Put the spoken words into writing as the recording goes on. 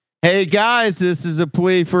Hey guys, this is a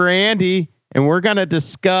plea for Andy, and we're going to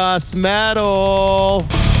discuss metal.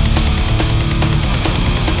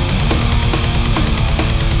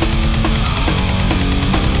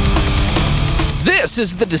 This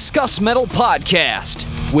is the Discuss Metal Podcast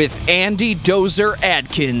with Andy Dozer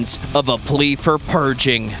Adkins of A Plea for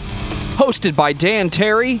Purging. Hosted by Dan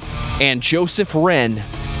Terry and Joseph Wren.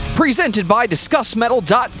 Presented by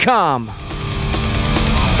DiscussMetal.com.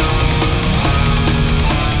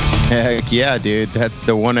 Heck yeah, dude. That's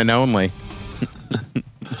the one and only.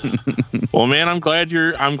 Well, man, I'm glad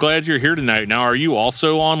you're here tonight. Now, are you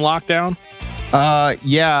also on lockdown?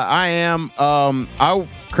 Yeah, I am. I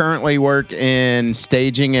currently work in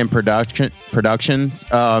staging and productions.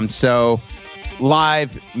 So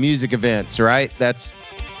live music events, right? That's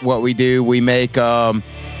what we do. We make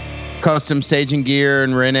custom staging gear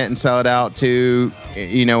and rent it and sell it out to,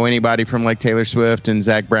 anybody from like Taylor Swift and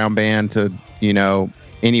Zach Brown Band to,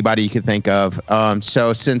 anybody you could think of.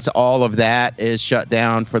 So since all of that is shut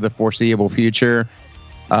down for the foreseeable future,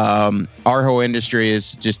 our whole industry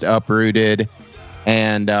is just uprooted,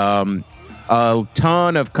 and a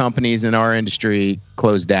ton of companies in our industry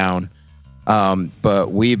closed down.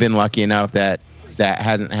 But we've been lucky enough that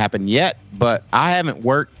hasn't happened yet. But I haven't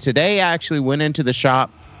worked today. I actually went into the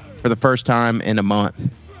shop for the first time in a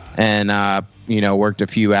month, and worked a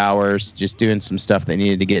few hours just doing some stuff that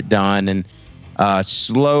needed to get done, and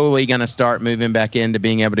slowly going to start moving back into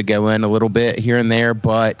being able to go in a little bit here and there.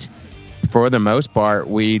 But for the most part,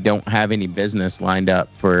 we don't have any business lined up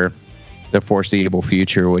for the foreseeable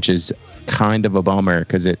future, which is kind of a bummer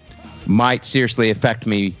because it might seriously affect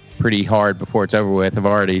me pretty hard before it's over with. I've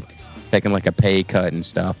already taken like a pay cut and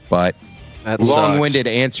stuff, but long-winded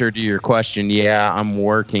answer to your question. Yeah, I'm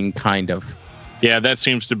working kind of. Yeah, that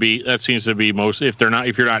seems to be most, if you're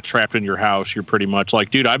not trapped in your house, you're pretty much like,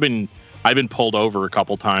 dude, I've been pulled over a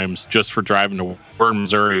couple times just for driving to Wern,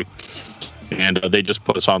 Missouri, and they just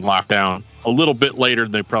put us on lockdown a little bit later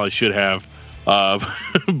than they probably should have.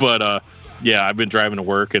 But yeah, I've been driving to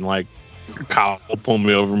work, and like Kyle will pull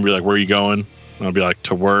me over and be like, "Where are you going?" And I'll be like,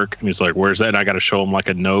 "To work." And he's like, "Where's that?" And I got to show him like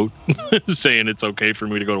a note saying it's okay for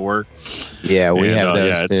me to go to work. Yeah, we have those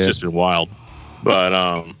yeah, too. It's just been wild.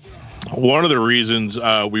 But one of the reasons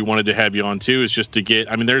we wanted to have you on too is just to get,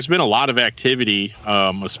 there's been a lot of activity,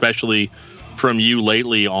 especially from you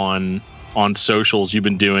lately on socials. You've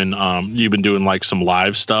been doing like some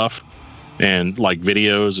live stuff and like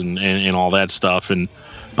videos and all that stuff. And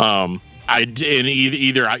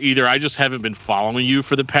either I just haven't been following you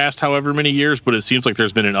for the past however many years, but it seems like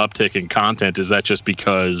there's been an uptick in content. Is that just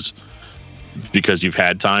because you've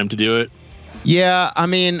had time to do it? Yeah,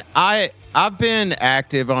 I've been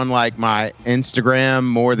active on like my Instagram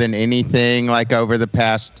more than anything, like over the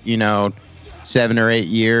past, 7 or 8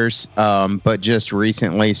 years. But just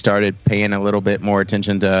recently started paying a little bit more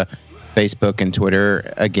attention to Facebook and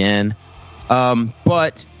Twitter again.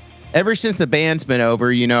 But ever since the band's been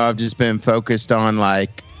over, I've just been focused on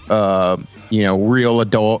like, real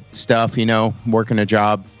adult stuff, working a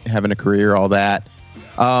job, having a career, all that.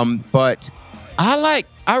 But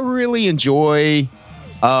I really enjoy,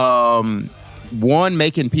 one,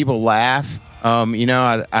 making people laugh.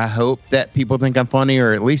 I hope that people think I'm funny,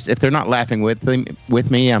 or at least if they're not laughing with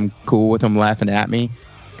me, I'm cool with them laughing at me,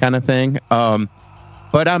 kind of thing.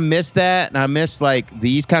 But I miss that, and I miss like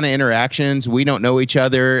these kind of interactions. We don't know each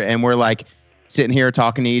other, and we're like sitting here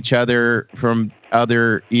talking to each other from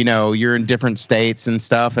other, you're in different states and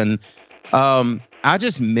stuff, and I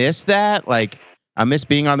just miss that. Like, I miss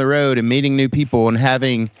being on the road and meeting new people and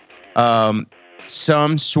having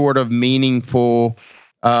some sort of meaningful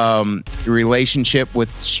relationship with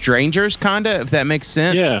strangers, kind of, if that makes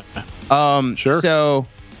sense. Yeah. Sure. So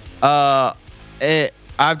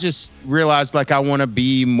I've just realized like I want to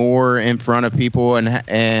be more in front of people,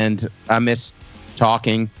 and I miss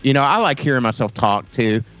talking. I like hearing myself talk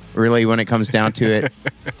too, really, when it comes down to it.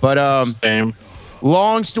 But Same.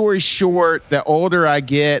 Long story short, the older I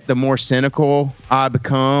get, the more cynical I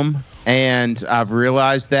become. And I've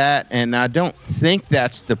realized that. And I don't think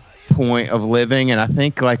that's the point of living. And I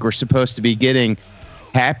think like we're supposed to be getting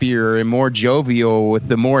happier and more jovial with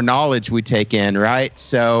the more knowledge we take in, right?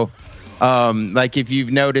 So, like if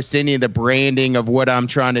you've noticed any of the branding of what I'm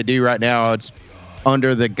trying to do right now, it's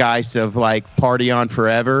under the guise of like party on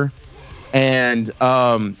forever. And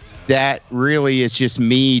that really is just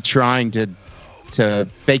me trying to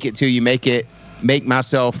fake it till you make it, make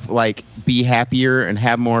myself like be happier and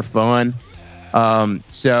have more fun.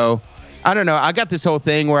 So I don't know. I got this whole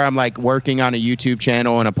thing where I'm like working on a YouTube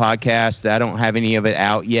channel and a podcast. I don't have any of it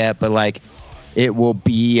out yet, but like it will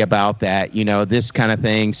be about that, this kind of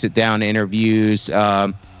thing, sit down interviews,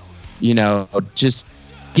 just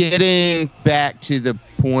getting back to the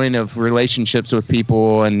point of relationships with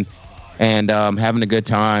people and having a good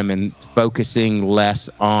time and focusing less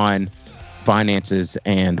on finances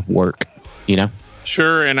and work,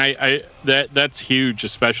 Sure, and I that's huge,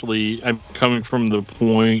 especially I'm coming from the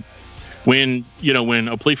point when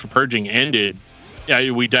A Plea for Purging ended.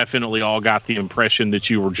 We definitely all got the impression that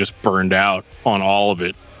you were just burned out on all of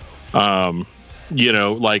it.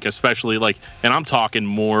 Especially and I'm talking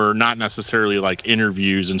more, not necessarily like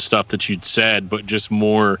interviews and stuff that you'd said, but just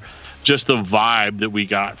the vibe that we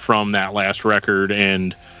got from that last record.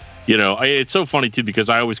 And, it's so funny too, because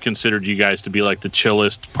I always considered you guys to be like the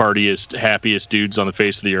chillest, partiest, happiest dudes on the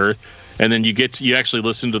face of the earth. And then you actually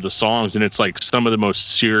listen to the songs and it's like some of the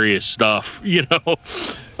most serious stuff,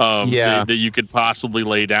 that you could possibly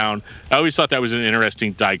lay down. I always thought that was an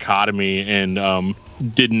interesting dichotomy, and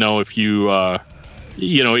didn't know if you,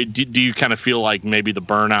 do you kind of feel like maybe the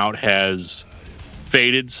burnout has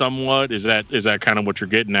faded somewhat? Is that kind of what you're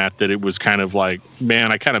getting at? That it was kind of like,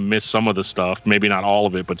 man, I kind of miss some of the stuff, maybe not all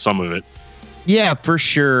of it, but some of it. Yeah, for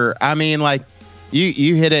sure. I mean, like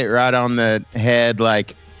you hit it right on the head.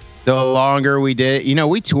 Like the longer we did,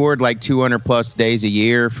 we toured like 200 plus days a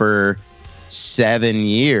year for 7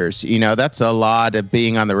 years. That's a lot of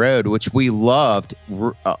being on the road, which we loved.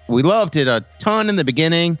 We loved it a ton in the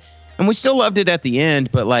beginning, and we still loved it at the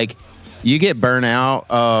end. But like, you get burnt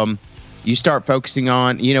out. You start focusing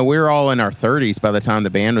on, we were all in our 30s by the time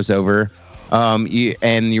the band was over.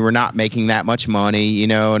 You were not making that much money,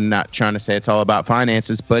 and not trying to say it's all about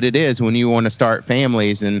finances, but it is when you want to start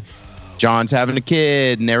families, and John's having a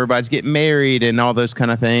kid and everybody's getting married and all those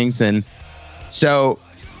kind of things. And so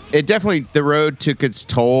it definitely, the road took its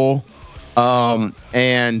toll.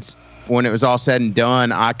 And when it was all said and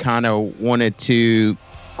done, I kind of wanted to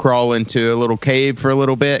crawl into a little cave for a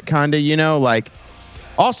little bit, kind of,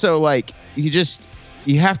 also, like,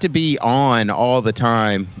 you have to be on all the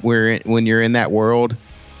time when you're in that world.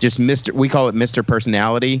 Just we call it Mr.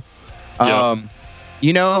 Personality. Yep.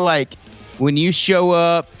 Like when you show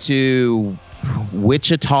up to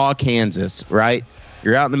Wichita, Kansas, right?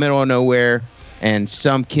 You're out in the middle of nowhere, and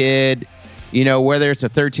some kid, whether it's a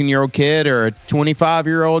 13-year-old kid or a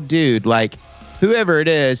 25-year-old dude, like whoever it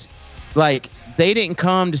is, like they didn't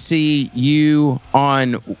come to see you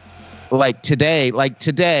on. Like today,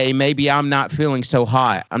 maybe I'm not feeling so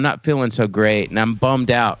hot. I'm not feeling so great, and I'm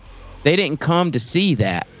bummed out. They didn't come to see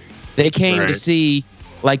that. They came to see,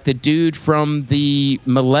 like, the dude from the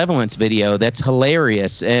Malevolence video that's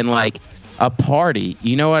hilarious and, like, a party.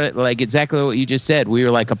 You know what? Like, exactly what you just said. We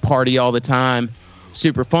were, like, a party all the time,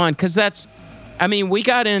 super fun. Because we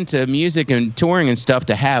got into music and touring and stuff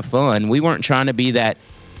to have fun. We weren't trying to be that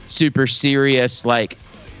super serious, like,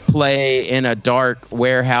 play in a dark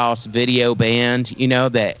warehouse video band,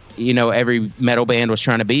 that every metal band was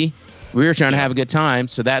trying to be. We were trying to have a good time,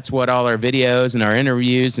 so that's what all our videos and our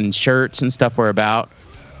interviews and shirts and stuff were about.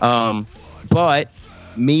 But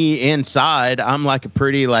me inside, I'm like a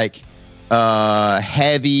pretty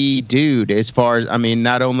heavy dude, as far as,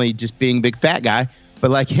 not only just being a big fat guy,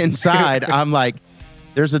 but like inside I'm like,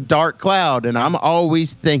 there's a dark cloud, and I'm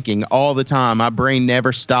always thinking all the time. My brain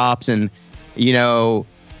never stops, and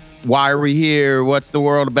why are we here? What's the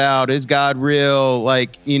world about? Is God real?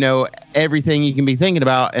 Like, everything you can be thinking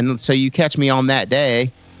about. And so you catch me on that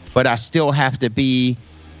day, but I still have to be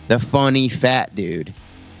the funny fat dude.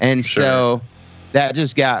 And so that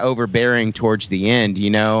just got overbearing towards the end,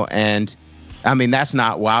 and that's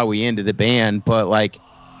not why we ended the band, but like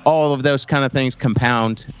all of those kind of things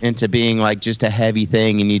compound into being like just a heavy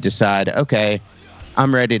thing. And you decide, okay,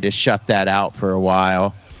 I'm ready to shut that out for a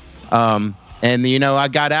while. And, I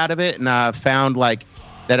got out of it, and I found like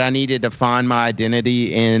that I needed to find my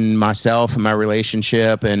identity in myself and my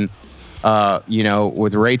relationship and,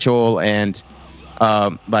 with Rachel, and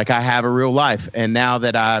like I have a real life. And now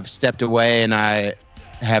that I've stepped away and I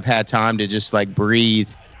have had time to just like breathe,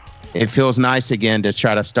 it feels nice again to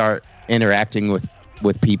try to start interacting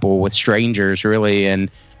with people, with strangers really,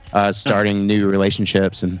 and starting new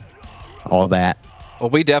relationships and all that.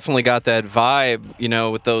 Well, we definitely got that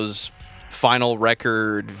vibe, with those final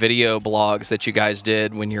record video blogs that you guys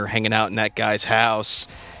did when you're hanging out in that guy's house,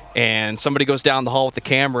 and somebody goes down the hall with the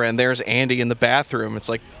camera and there's Andy in the bathroom. It's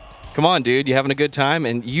like, come on, dude, you having a good time?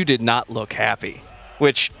 And you did not look happy,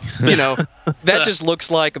 which, that just looks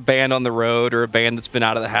like a band on the road or a band that's been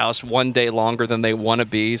out of the house one day longer than they want to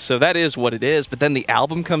be. So that is what it is. But then the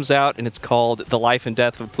album comes out, and it's called The Life and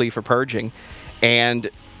Death of a Plea for Purging, and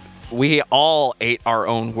we all ate our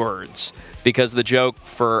own words, because the joke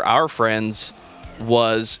for our friends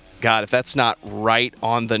was, God, if that's not right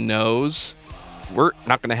on the nose, we're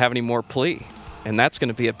not going to have any more Plea, and that's going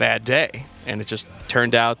to be a bad day. And it just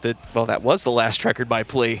turned out that, well, that was the last record by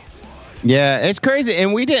Plea. Yeah, it's crazy.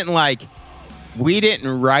 And we didn't write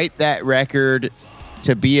that record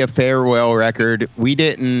to be a farewell record. We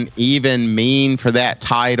didn't even mean for that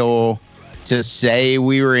title to say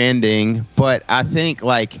we were ending, but I think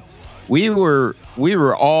like we were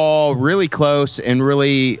all really close and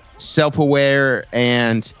really self-aware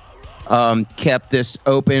and kept this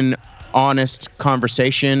open, honest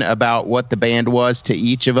conversation about what the band was to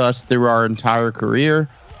each of us through our entire career.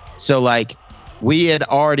 So like we had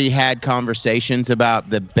already had conversations about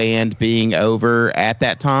the band being over at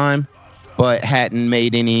that time, but hadn't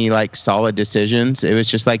made any like solid decisions. It was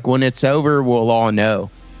just like, when it's over, we'll all know,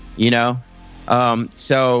 you know?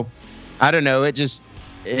 So I don't know.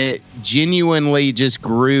 It genuinely just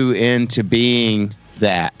grew into being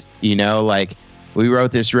that, you know, like we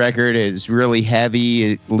wrote this record. It's really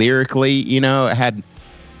heavy lyrically, you know, it had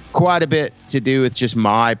quite a bit to do with just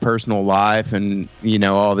my personal life and, you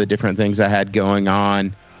know, all the different things I had going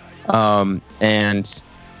on. And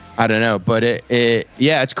I don't know, but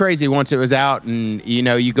it's crazy once it was out and, you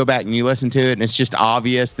know, you go back and you listen to it and it's just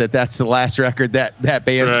obvious that that's the last record that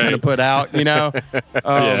band's going to put out, you know?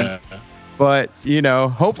 Yeah. But, you know,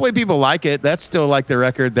 hopefully people like it. That's still like the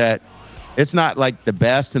record that it's not like the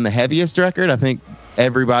best and the heaviest record. I think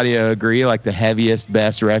everybody agree like the heaviest,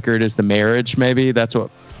 best record is The Marriage. Maybe that's what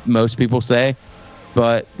most people say,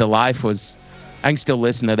 but The Life was, I can still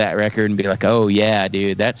listen to that record and be like, oh yeah,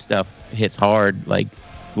 dude, that stuff hits hard. Like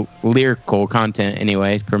lyrical content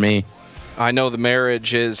anyway, for me. I know The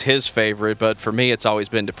Marriage is his favorite, but for me, it's always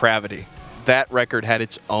been Depravity. That record had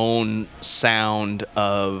its own sound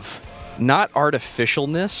of not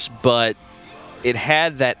artificialness, but it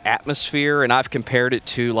had that atmosphere, and I've compared it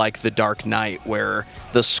to like The Dark Knight, where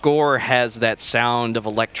the score has that sound of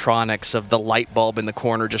electronics, of the light bulb in the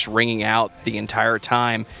corner just ringing out the entire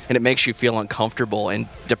time, and it makes you feel uncomfortable. And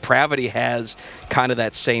Depravity has kind of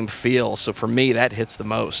that same feel, so for me, that hits the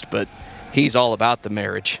most. But he's all about The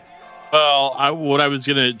Marriage. Well, what I was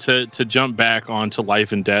gonna to jump back onto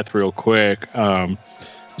Life and Death real quick.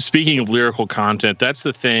 Speaking of lyrical content, that's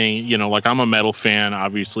the thing, you know, like I'm a metal fan.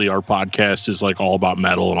 Obviously our podcast is like all about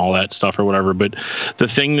metal and all that stuff or whatever. But the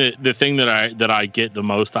thing that I get the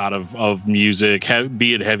most out of music,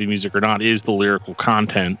 be it heavy music or not, is the lyrical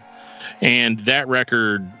content. And that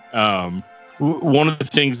record, one of the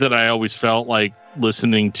things that I always felt like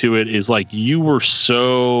listening to it is like you were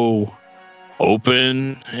so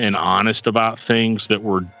open and honest about things that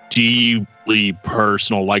were deeply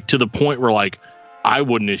personal, like to the point where like I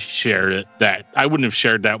wouldn't have shared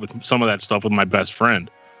that with some of that stuff with my best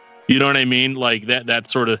friend. You know what I mean? Like that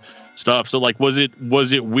sort of stuff. So like, was it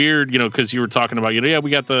weird, you know, cause you were talking about, you know, yeah,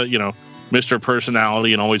 we got the, you know, Mr.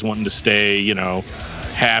 Personality and always wanting to stay, you know,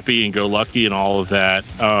 happy and go lucky and all of that.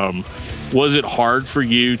 Was it hard for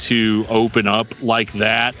you to open up like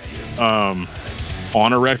that, on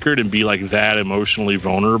a record and be like that emotionally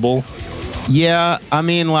vulnerable? Yeah. I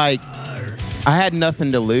mean, like, I had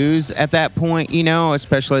nothing to lose at that point, you know,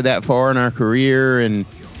 especially that far in our career, and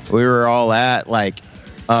we were all at like,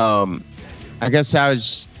 I guess I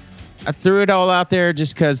threw it all out there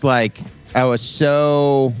just because like I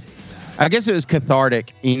guess it was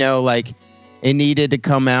cathartic, you know, like it needed to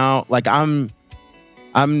come out. Like I'm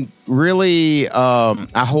really,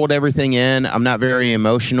 I hold everything in. I'm not very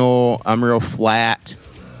emotional. I'm real flat.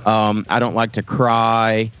 I don't like to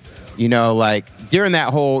cry, you know, like during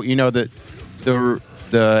that whole, you know, the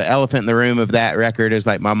elephant in the room of that record is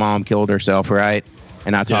like my mom killed herself, right?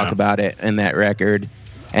 And I talk about it in that record.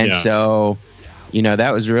 And so, you know,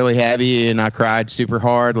 that was really heavy and I cried super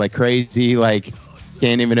hard, like crazy, like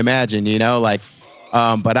can't even imagine, you know, like,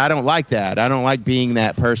 but I don't like that. I don't like being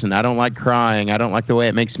that person. I don't like crying. I don't like the way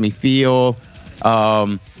it makes me feel.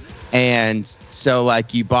 And so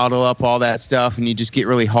like you bottle up all that stuff and you just get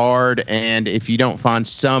really hard. And if you don't find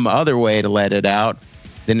some other way to let it out,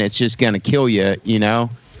 then it's just going to kill you, you know?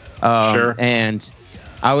 Sure. And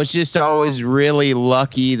I was just always really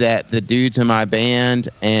lucky that the dudes in my band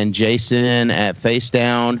and Jason at Face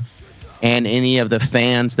Down and any of the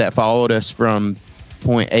fans that followed us from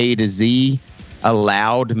point A to Z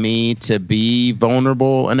allowed me to be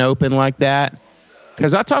vulnerable and open like that.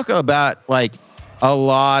 Because I talk about like a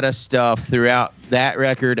lot of stuff throughout that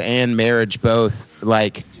record and Marriage both.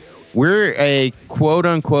 Like, we're a quote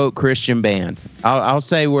unquote Christian band. I'll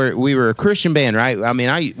say we were a Christian band, right? I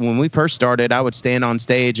mean, when we first started, I would stand on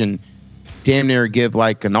stage and damn near give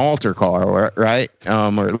like an altar call, right?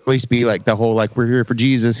 Or at least be like the whole, like, we're here for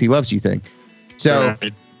Jesus, he loves you thing. So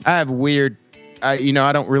I have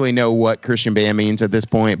I don't really know what Christian band means at this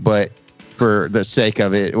point, but for the sake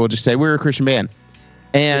of it. We'll just say we're a Christian band.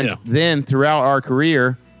 And then throughout our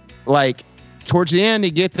career, like towards the end, you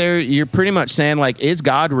get there, you're pretty much saying like, is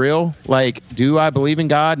God real? Like, do I believe in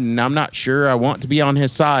God? And I'm not sure I want to be on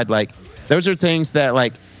his side. Like, those are things that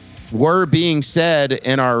like were being said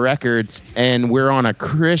in our records, and we're on a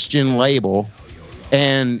Christian label.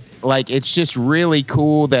 And like, it's just really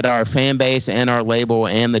cool that our fan base and our label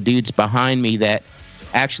and the dudes behind me that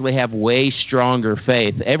actually have way stronger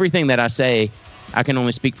faith. Everything that I say, I can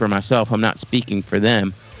only speak for myself. I'm not speaking for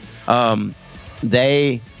them.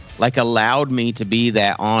 They like allowed me to be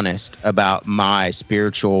that honest about my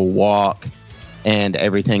spiritual walk and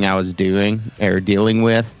everything I was doing or dealing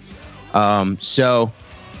with. So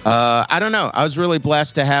I don't know. I was really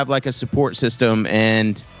blessed to have like a support system,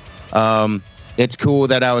 and it's cool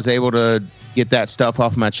that I was able to get that stuff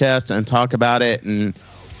off my chest and talk about it. And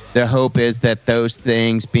the hope is that those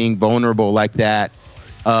things, being vulnerable like that,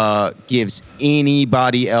 gives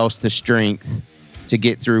anybody else the strength to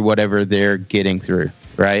get through whatever they're getting through.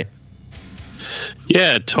 Right.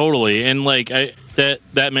 Yeah, totally. And like,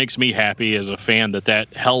 that makes me happy as a fan that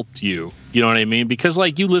helped you. You know what I mean? Because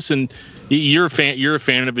like you listen, you're a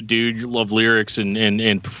fan of a dude, you love lyrics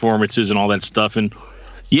and performances and all that stuff. And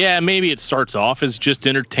yeah, maybe it starts off as just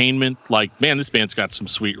entertainment. Like, man, this band's got some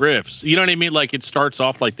sweet riffs. You know what I mean? Like, it starts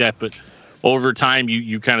off like that, but over time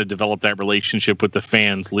you kind of develop that relationship with the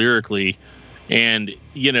fans lyrically. And,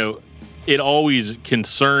 you know, it always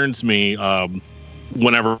concerns me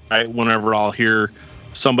whenever I'll hear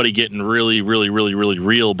somebody getting really, really, really, really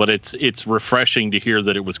real, but it's refreshing to hear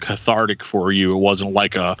that it was cathartic for you. It wasn't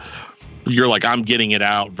like you're like, I'm getting it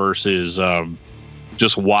out versus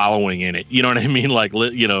just wallowing in it. You know what I mean? Like,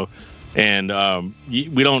 you know, and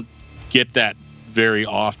we don't get that very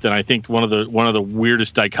often. I think one of the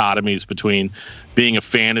weirdest dichotomies between being a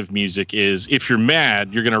fan of music is if you're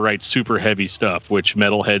mad, you're going to write super heavy stuff, which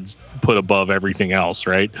metalheads put above everything else,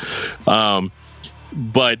 right?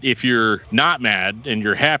 But if you're not mad and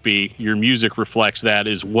you're happy, your music reflects that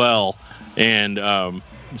as well. And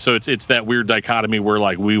so it's that weird dichotomy where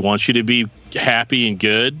like we want you to be happy and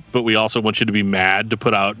good, but we also want you to be mad to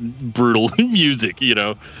put out brutal music, you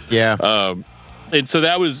know? Yeah. And so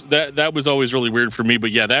that was always really weird for me.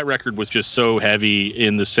 But yeah, that record was just so heavy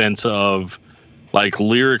in the sense of like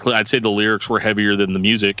lyrically, I'd say the lyrics were heavier than the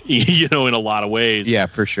music, you know, in a lot of ways. Yeah,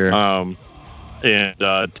 for sure. And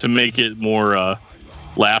to make it more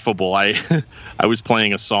laughable, I was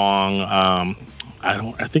playing a song.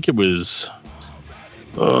 I think it was.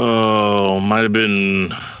 Oh, it might have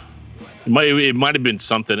been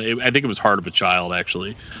something. I think it was Heart of a Child,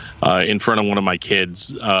 actually, in front of one of my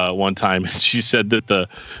kids one time. She said that that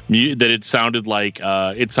it sounded like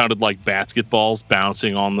basketballs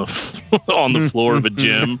bouncing on the floor of a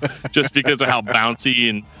gym, just because of how bouncy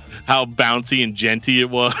and genty it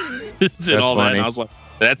was, and all that. And I was like,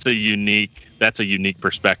 that's a unique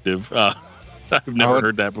perspective. I've never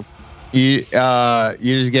heard that before. You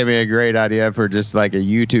just gave me a great idea for just like a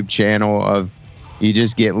YouTube channel of you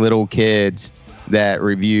just get little kids that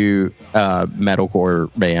review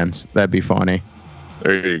metalcore bands. That'd be funny.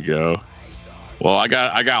 There you go. Well, I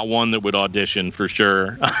got one that would audition for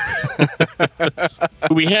sure.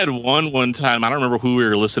 We had one time. I don't remember who we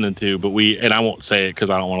were listening to, but and I won't say it because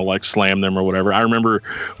I don't want to like slam them or whatever. I remember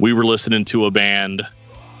we were listening to a band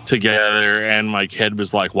together, and my kid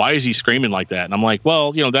was like, "Why is he screaming like that?" And I'm like,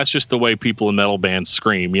 "Well, you know, that's just the way people in metal bands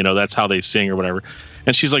scream. You know, that's how they sing or whatever."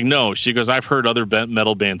 And she's like, "No," she goes, "I've heard other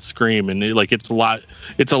metal bands scream, and it's a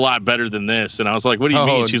lot better than this." And I was like, "What do you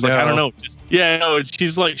mean?" She's like, "I don't know."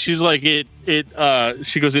 She's like, she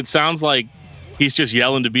goes, "It sounds like he's just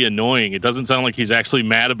yelling to be annoying. It doesn't sound like he's actually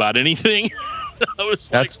mad about anything." I was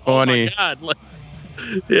that's like, funny. Oh my God. Like,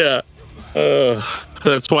 yeah.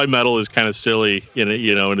 That's why metal is kind of silly in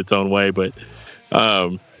its own way. But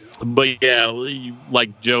yeah,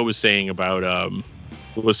 like Joe was saying about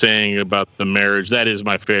the Marriage, that is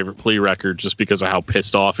my favorite Plea record just because of how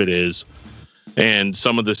pissed off it is. And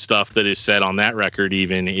some of the stuff that is said on that record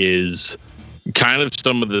even is kind of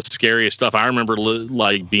some of the scariest stuff. I remember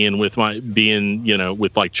like being with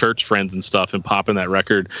like church friends and stuff and popping that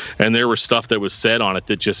record, and there was stuff that was said on it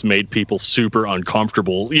that just made people super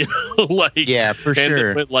uncomfortable, you know, like, yeah, for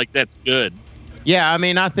sure. But like, that's good. Yeah. I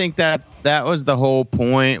mean, I think that was the whole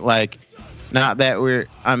point. Like, not that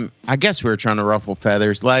I guess we're trying to ruffle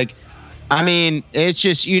feathers. Like, I mean, it's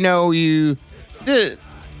just, you know,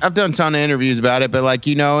 I've done a ton of interviews about it, but like,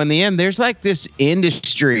 you know, in the end, there's like this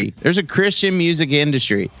industry. There's a Christian music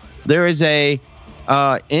industry. There is a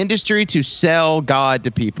industry to sell God to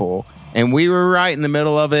people. And we were right in the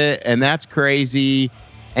middle of it. And that's crazy.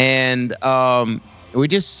 And we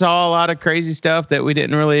just saw a lot of crazy stuff that we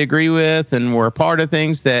didn't really agree with, and were a part of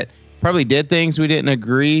things that probably did things we didn't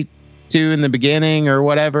agree to in the beginning or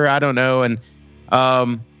whatever. I don't know. And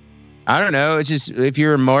I don't know. It's just, if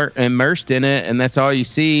you're immersed in it and that's all you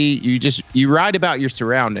see, you write about your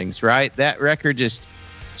surroundings, right? That record just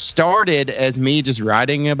started as me just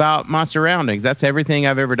writing about my surroundings. That's everything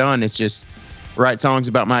I've ever done. It's just write songs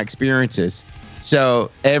about my experiences. So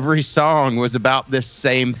every song was about this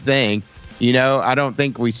same thing. You know, I don't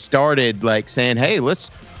think we started like saying, hey, let's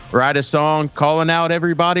write a song calling out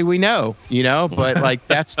everybody we know, you know, but like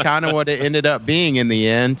that's kind of what it ended up being in the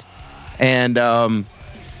end. And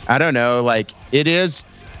I don't know, like it is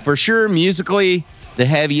for sure musically the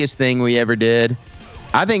heaviest thing we ever did.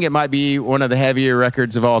 I think it might be one of the heavier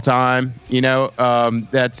records of all time. You know,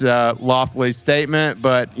 that's a lofty statement,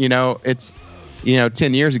 but you know, it's,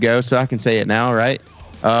 10 years ago, so I can say it now, right?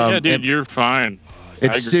 Yeah, dude, you're fine.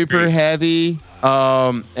 It's super heavy,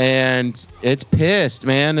 and it's pissed,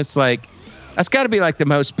 man. It's like, that's got to be like the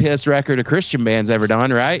most pissed record a Christian band's ever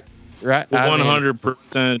done, right? Right.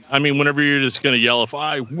 100%. I mean, whenever you're just gonna yell, "If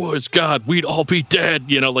I was God, we'd all be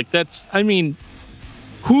dead," like that's. I mean,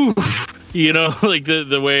 whew, like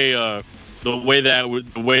the way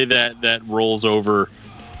that rolls over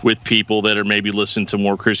with people that are maybe listening to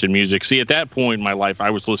more Christian music. See, at that point in my life, I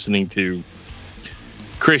was listening to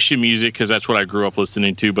Christian music because that's what I grew up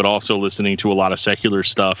listening to, but also listening to a lot of secular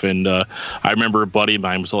stuff. And I remember a buddy of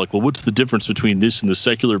mine was like, well, what's the difference between this and the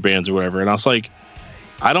secular bands or whatever? And I was like,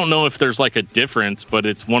 I don't know if there's like a difference, but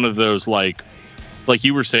it's one of those like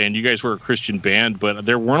you were saying, you guys were a Christian band, but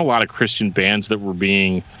there weren't a lot of Christian bands that were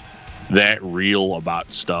being that real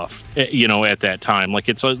about stuff, at that time. Like,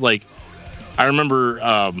 it's like, I remember,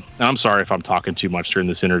 and I'm sorry if I'm talking too much during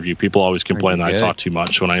this interview. People always complain that I talk too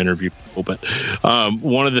much when I interview people. But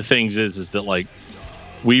one of the things is that like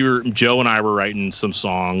Joe and I were writing some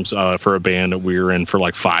songs for a band that we were in for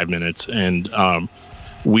like 5 minutes. And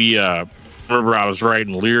we remember I was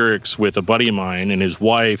writing lyrics with a buddy of mine, and his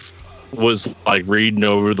wife was like reading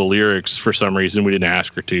over the lyrics for some reason. We didn't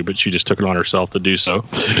ask her to, but she just took it on herself to do so.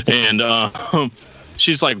 And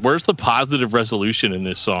she's like, where's the positive resolution in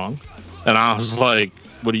this song? And I was like,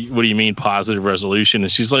 what do you mean positive resolution?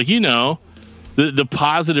 And she's like, the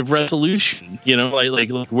positive resolution, like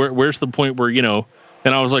where's the point where,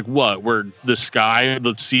 and I was like, what, where the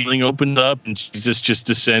ceiling opens up and Jesus just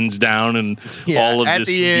descends down and all of this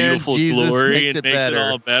beautiful glory and makes it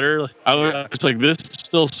all better. I was like, this is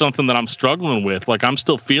still something that I'm struggling with. Like, I'm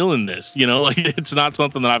still feeling this, like it's not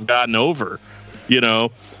something that I've gotten over,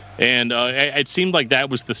 And it seemed like that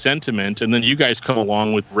was the sentiment. And then you guys come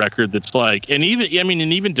along with a record that's like, and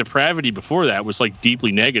even Depravity before that was like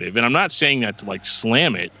deeply negative. And I'm not saying that to like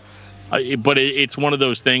slam it, but it's one of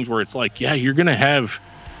those things where it's like, yeah, you're gonna have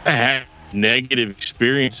negative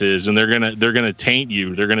experiences, and they're gonna taint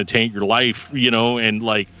you. They're gonna taint your life, and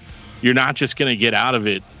like you're not just gonna get out of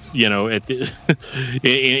it,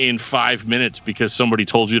 in 5 minutes because somebody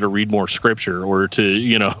told you to read more scripture or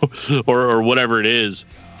to, or whatever it is.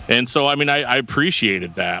 And so, I mean, I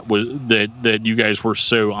appreciated that you guys were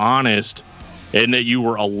so honest and that you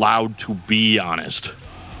were allowed to be honest.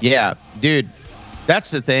 Yeah, dude,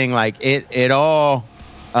 that's the thing. Like it all,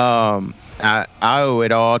 I owe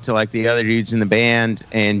it all to like the other dudes in the band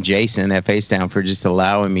and Jason at Facedown for just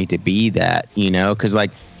allowing me to be that, cause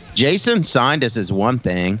like Jason signed us as one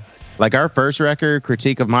thing, like our first record,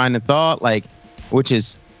 Critique of Mind and Thought, like, which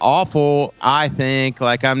is awful. I think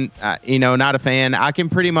like I'm not a fan. I can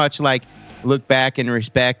pretty much like look back and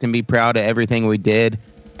respect and be proud of everything we did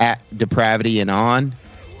at Depravity and on,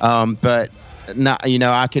 but not,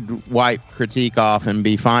 I could wipe Critique off and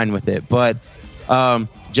be fine with it. But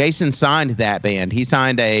Jason signed that band. He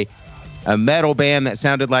signed a metal band that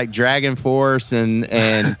sounded like Dragon Force and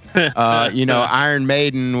Iron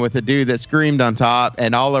Maiden with a dude that screamed on top,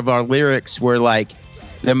 and all of our lyrics were like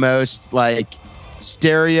the most like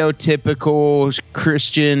stereotypical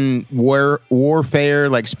Christian warfare,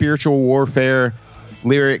 like spiritual warfare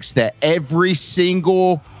lyrics that every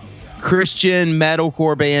single Christian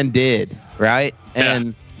metalcore band did, right?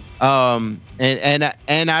 Yeah.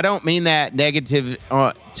 And I don't mean that negative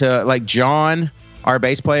to like John, our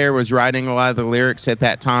bass player, was writing a lot of the lyrics at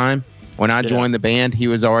that time. When I joined the band, he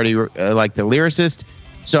was already like the lyricist.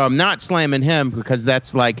 So I'm not slamming him because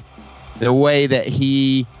that's like the way that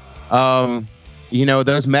he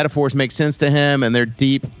those metaphors make sense to him and they're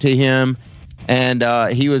deep to him. And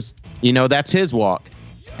he was, that's his walk.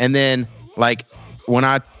 And then like when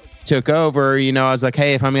I took over, I was like,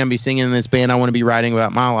 hey, if I'm going to be singing in this band, I want to be writing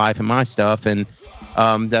about my life and my stuff. And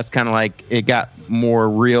that's kind of like, it got more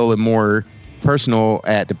real and more personal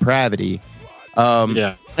at Depravity.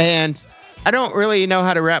 And I don't really know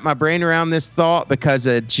how to wrap my brain around this thought because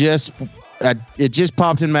it just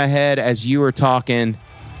popped in my head as you were talking.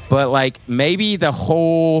 But like maybe the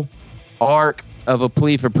whole arc of A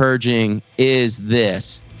Plea for Purging is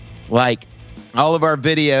this. Like all of our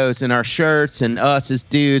videos and our shirts and us as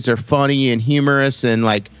dudes are funny and humorous and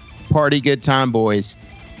like party good time boys.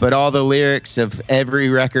 But all the lyrics of every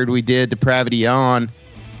record we did, Depravity On,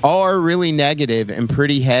 are really negative and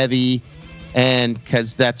pretty heavy. And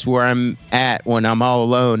because that's where I'm at when I'm all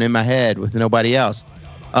alone in my head with nobody else.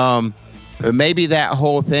 But maybe that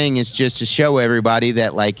whole thing is just to show everybody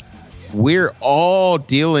that like we're all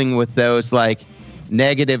dealing with those like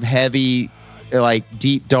negative, heavy, like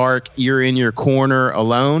deep, dark, you're in your corner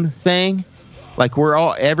alone thing. Like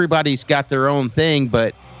everybody's got their own thing,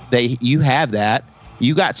 but you have that.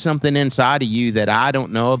 You got something inside of you that I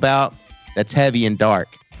don't know about that's heavy and dark,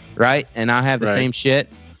 right? And I have the same shit.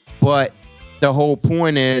 But the whole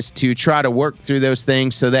point is to try to work through those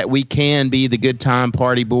things so that we can be the good time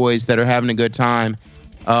party boys that are having a good time.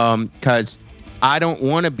 Because I don't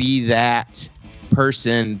want to be that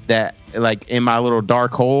person that, like, in my little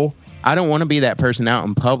dark hole. I don't want to be that person out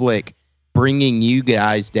in public bringing you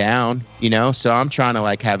guys down, So I'm trying to,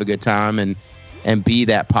 like, have a good time and be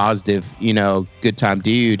that positive, good time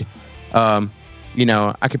dude. I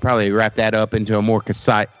could probably wrap that up into a more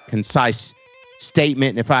concise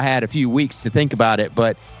statement if I had a few weeks to think about it.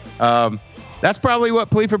 But that's probably what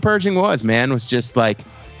Plea for Purging was just like,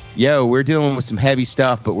 yo, we're dealing with some heavy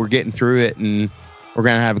stuff, but we're getting through it and we're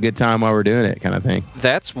going to have a good time while we're doing it kind of thing.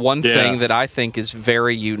 That's one thing that I think is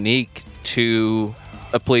very unique to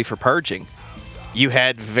A Plea for Purging. You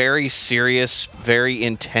had very serious, very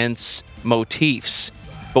intense motifs,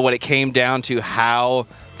 but when it came down to how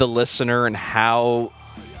the listener and how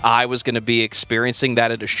I was going to be experiencing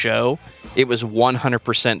that at a show, it was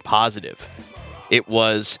 100% positive.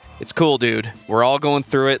 It's cool, dude. We're all going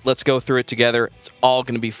through it. Let's go through it together. It's all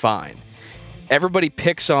going to be fine. Everybody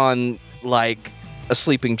picks on, like, A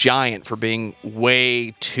Sleeping Giant for being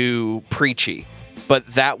way too preachy, but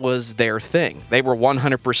that was their thing. They were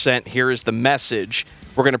 100%, here is the message.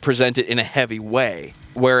 We're going to present it in a heavy way.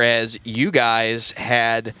 Whereas you guys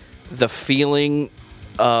had the feeling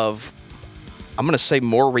of, I'm going to say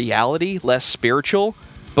more reality, less spiritual,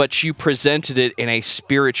 but you presented it in a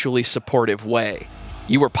spiritually supportive way.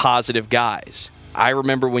 You were positive guys. I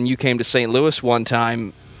remember when you came to St. Louis one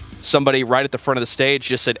time, somebody right at the front of the stage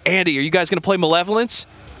just said, Andy, are you guys going to play Malevolence?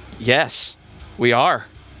 Yes, we are.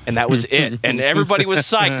 And that was it. And everybody was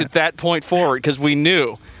psyched at that point forward because we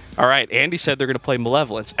knew, all right, Andy said they're going to play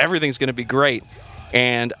Malevolence. Everything's going to be great.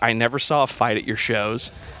 And I never saw a fight at your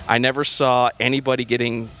shows. I never saw anybody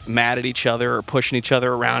getting mad at each other or pushing each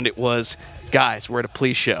other around. It was, guys, we're at a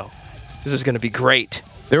Plea show. This is going to be great.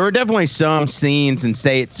 There were definitely some scenes and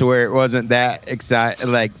states where it wasn't that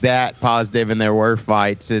that positive, and there were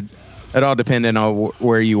fights. It all depended on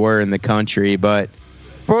where you were in the country, but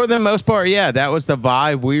for the most part, yeah, that was the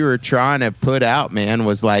vibe we were trying to put out. Man,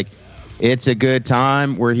 was like, it's a good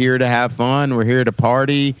time. We're here to have fun. We're here to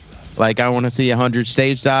party. Like, I want to see 100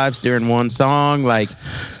 stage dives during one song. Like,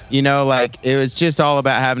 it was just all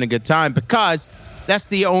about having a good time because that's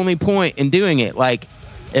the only point in doing it. Like,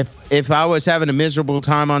 if I was having a miserable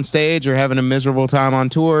time on stage or having a miserable time on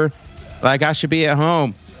tour, like, I should be at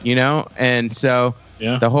home, And so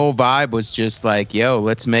the whole vibe was just like, yo,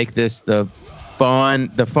 let's make this the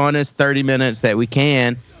funnest 30 minutes that we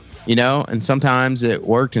can, And sometimes it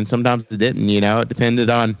worked and sometimes it didn't, It depended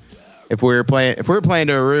on if we were playing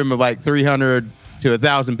to a room of like 300 to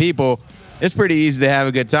 1,000 people, it's pretty easy to have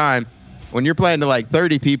a good time. When you're playing to like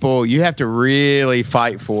 30 people, you have to really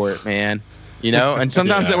fight for it, man. And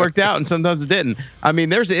sometimes it worked out and sometimes it didn't. I mean,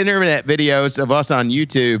 there's internet videos of us on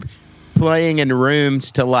YouTube playing in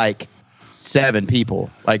rooms to like 7 people,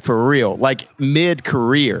 like for real, like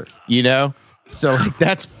mid-career, So like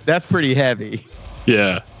that's pretty heavy.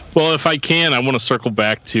 Yeah. Well, if I can, I want to circle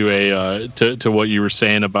back to to what you were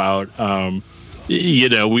saying about,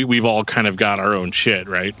 we've all kind of got our own shit,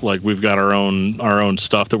 right? Like, we've got our own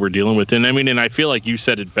stuff that we're dealing with. And I mean, and I feel like you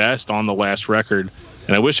said it best on the last record.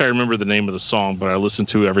 And I wish I remember the name of the song, but I listened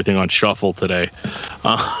to everything on shuffle today.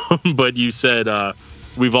 But you said,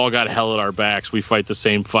 we've all got hell at our backs. We fight the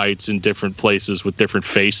same fights in different places with different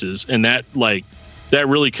faces. And that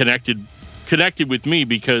really connected with me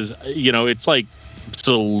because, it's like,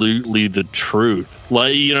 absolutely the truth.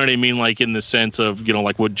 Like, you know what I mean? Like, in the sense of,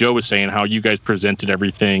 like what Joe was saying, how you guys presented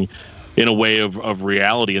everything in a way of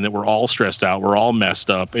reality, and that we're all stressed out, we're all messed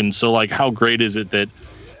up. And so, like, how great is it that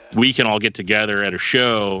we can all get together at a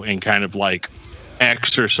show and kind of like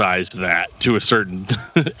exercise that to a certain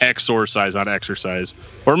exorcise, not exercise,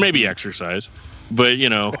 or maybe exercise, but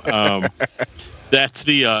that's that's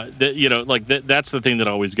the thing that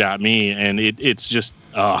always got me. And it's just,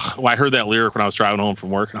 I heard that lyric when I was driving home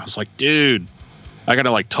from work, and I was like, dude, I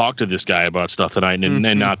gotta like talk to this guy about stuff tonight,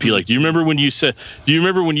 and not be like, do you remember when you said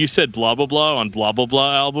blah blah blah on blah blah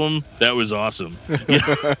blah album? That was awesome.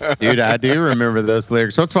 Dude, I do remember those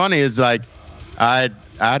lyrics. What's funny is like I'd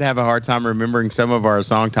have a hard time remembering some of our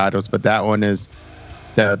song titles, but that one is,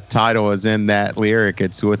 the title is in that lyric.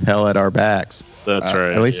 It's With Hell at Our Backs. That's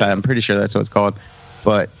right. At least I'm pretty sure that's what it's called.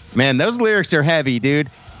 But man, those lyrics are heavy, dude.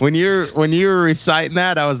 When you were reciting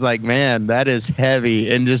that, I was like, man, that is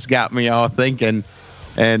heavy, and just got me all thinking.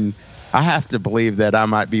 And I have to believe that I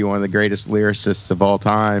might be one of the greatest lyricists of all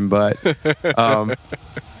time. But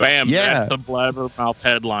bam, yeah, that's the blabbermouth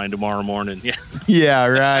headline tomorrow morning. Yeah, yeah,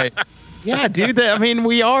 right. Yeah, dude.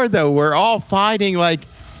 We are though. We're all fighting. Like,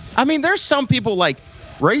 I mean, there's some people like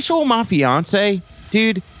Rachel, my fiance,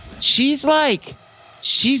 dude. She's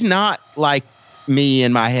not like me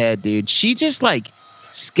in my head, dude. She just like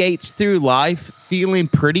skates through life feeling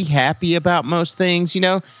pretty happy about most things.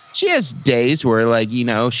 She has days where like,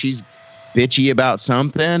 she's bitchy about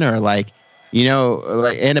something, or like,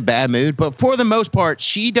 like in a bad mood. But for the most part,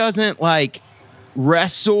 she doesn't like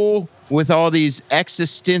wrestle with all these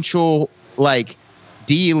existential like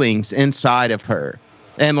dealings inside of her.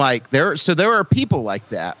 And like there are people like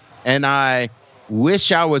that. And I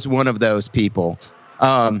wish I was one of those people.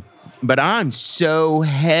 But I'm so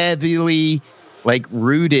heavily like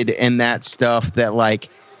rooted in that stuff that like,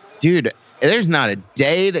 dude, there's not a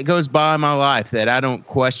day that goes by in my life that I don't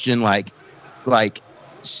question like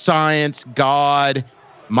science, God,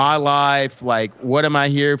 my life, like what am I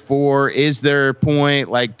here for? Is there a point?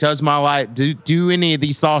 Like, does my life do any of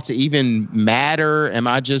these thoughts even matter? Am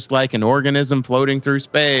I just like an organism floating through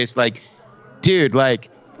space? Like, dude, like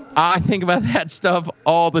I think about that stuff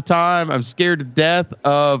all the time. I'm scared to death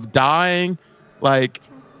of dying. Like,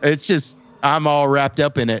 it's just, I'm all wrapped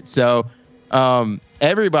up in it. So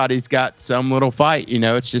everybody's got some little fight,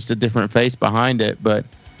 it's just a different face behind it. But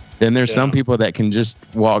then there's some people that can just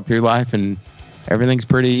walk through life and everything's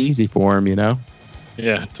pretty easy for them,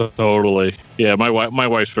 Yeah, totally. Yeah, my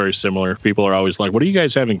wife's very similar. People are always like, what do you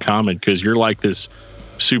guys have in common? Because you're like this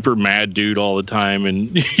super mad dude all the time.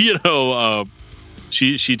 And,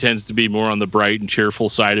 she tends to be more on the bright and cheerful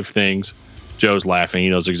side of things. Joe's laughing. He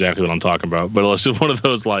knows exactly what I'm talking about. But it's just one of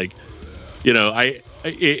those like, and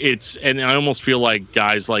I almost feel like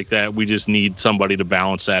guys like that, we just need somebody to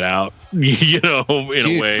balance that out, in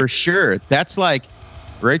a way. For sure. That's like,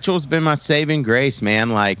 Rachel's been my saving grace,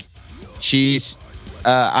 man. Like, she's,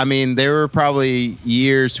 there were probably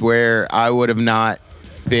years where I would have not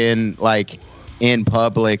been like in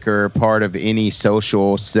public or part of any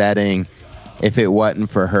social setting if it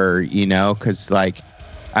wasn't for her, because like,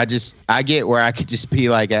 I get where I could just be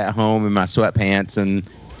like at home in my sweatpants and,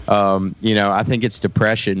 I think it's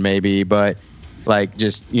depression maybe, but like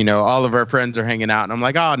just, all of our friends are hanging out and I'm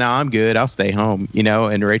like, oh no, I'm good. I'll stay home,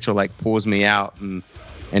 and Rachel like pulls me out and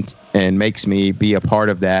makes me be a part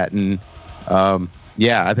of that. And,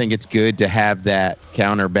 I think it's good to have that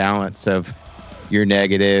counterbalance of you're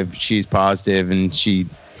negative, she's positive, and she,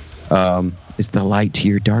 is the light to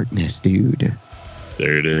your darkness, dude.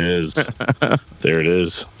 There it is. There it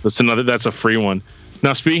is. That's a free one.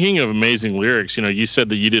 Now, speaking of amazing lyrics, you said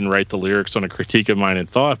that you didn't write the lyrics on A Critique of Mind and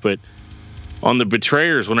Thought, but on the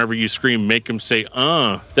Betrayers, whenever you scream, make them say,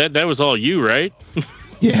 that was all you, right?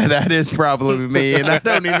 Yeah, that is probably me, and I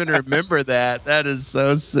don't even remember that. That is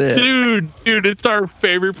so sick. Dude, it's our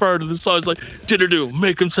favorite part of the song. It's like,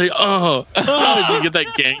 make them say, Did you get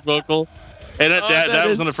that gang vocal? And that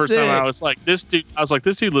was the first time I was like, this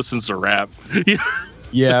dude listens to rap.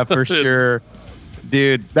 Yeah, for sure.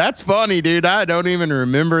 Dude, that's funny, dude. I don't even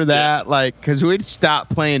remember that. Like, because we'd stop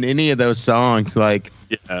playing any of those songs. Like,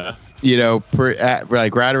 like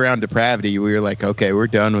right around Depravity, we were like, okay, we're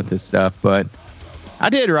done with this stuff. But I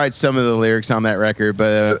did write some of the lyrics on that record,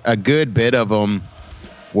 but a good bit of them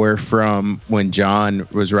were from when John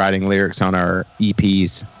was writing lyrics on our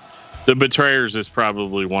EPs. The Betrayers is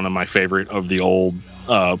probably one of my favorite of the old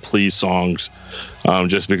Please songs,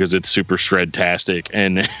 just because it's super shred-tastic.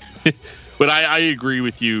 And but I agree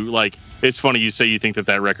with you. Like, it's funny you say you think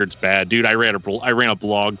that record's bad, dude. I ran a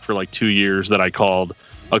blog for like 2 years that I called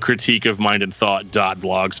A Critique of Mind and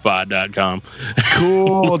Thought.blogspot.com.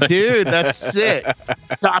 Cool, dude. That's sick.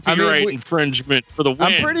 Copyright infringement for the win.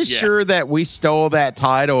 I'm pretty sure that we stole that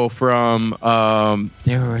title from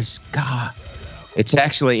it's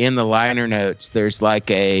actually in the liner notes. There's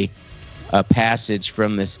like a a passage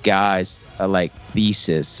from this guy's like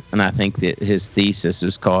thesis, and I think that his thesis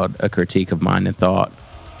was called A Critique of Mind and Thought.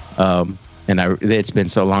 It's been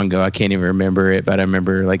so long ago I can't even remember it, but I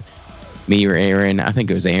remember like me or Aaron, I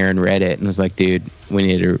think it was Aaron, read it and was like, dude, we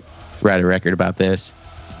need to write a record about this.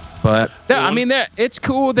 But it's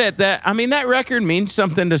cool that record means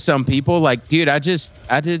something to some people. Like, dude, I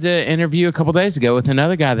did the interview a couple days ago with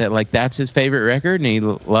another guy that like that's his favorite record and he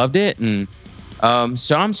loved it. And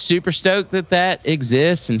so I'm super stoked that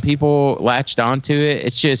exists and people latched onto it.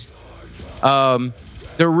 It's just the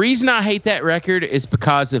reason I hate that record is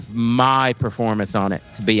because of my performance on it,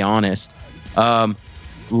 to be honest.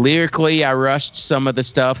 Lyrically, I rushed some of the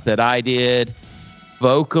stuff that I did.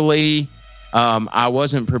 Vocally, I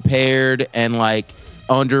wasn't prepared and like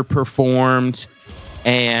underperformed,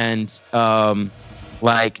 and I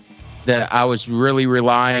was really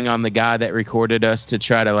relying on the guy that recorded us to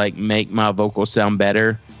try to like make my vocals sound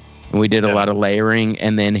better. And we did a lot of layering,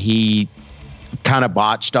 and then he kind of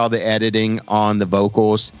botched all the editing on the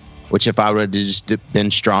vocals, which if I would have just been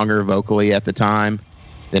stronger vocally at the time,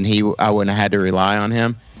 then I wouldn't have had to rely on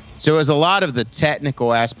him. So it was a lot of the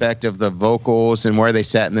technical aspect of the vocals and where they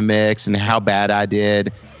sat in the mix and how bad I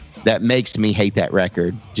did that makes me hate that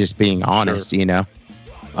record, just being honest. Sure.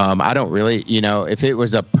 I don't really, if it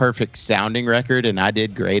was a perfect sounding record and I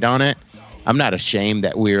did great on it, I'm not ashamed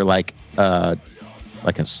that we're like a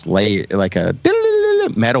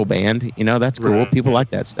metal band. That's cool. Right. People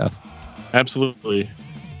like that stuff. Absolutely.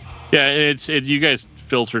 Yeah, it's you guys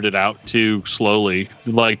filtered it out too slowly,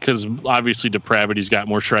 like, because obviously Depravity's got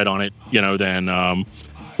more shred on it, than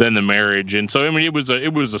the Marriage, and so I mean it was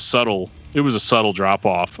a subtle drop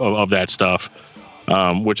off of that stuff,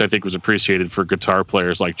 which I think was appreciated for guitar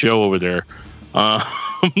players like Joe over there,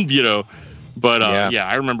 But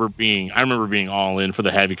I remember being all in for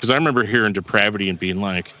the heavy, because I remember hearing Depravity and being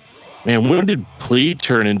like, man, when did Plea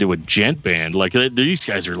turn into a gent band? Like, these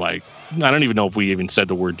guys are like, I don't even know if we even said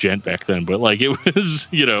the word gent back then, but like it was,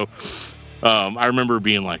 I remember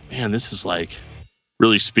being like, man, this is like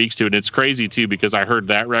really speaks to it. And it's crazy too, because I heard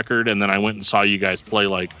that record and then I went and saw you guys play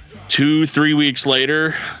like 2-3 weeks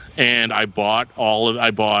later, and I bought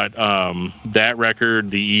that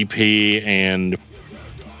record, the EP, and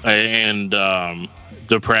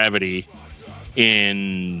Depravity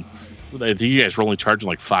in, I think you guys were only charging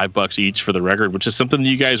like $5 each for the record, which is something that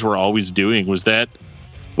you guys were always doing. Was that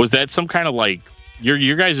some kind of like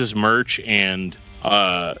your guys' merch and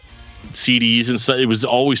CDs and stuff? It was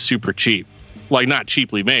always super cheap, like not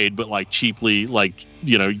cheaply made, but like cheaply, like,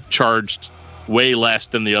 charged way less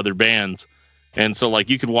than the other bands. And so like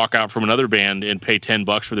you could walk out from another band and pay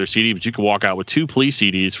 $10 for their CD, but you could walk out with 2 Plea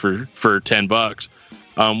CDs for $10.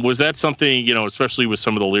 Was that something, especially with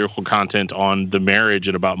some of the lyrical content on the Marriage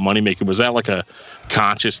and about money making, was that like a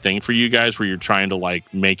conscious thing for you guys where you're trying to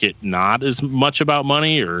like make it not as much about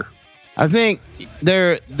money? Or I think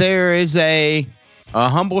there is a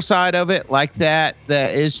humble side of it like that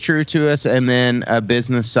is true to us, and then a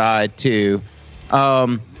business side too.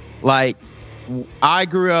 Like I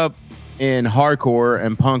grew up in hardcore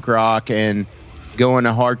and punk rock and going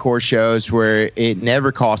to hardcore shows where it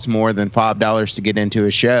never costs more than $5 to get into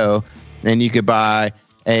a show, and you could buy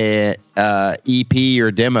a EP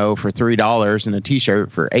or demo for $3 and a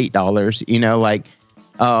t-shirt for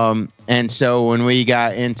 $8, and so when we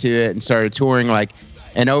got into it and started touring, like,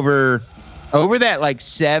 and over that like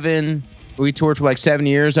we toured for like 7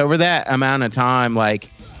 years, over that amount of time, like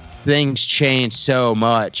things changed so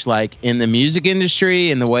much, like in the music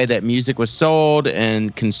industry and the way that music was sold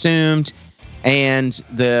and consumed. And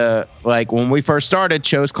when we first started,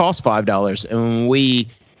 shows cost $5, and when we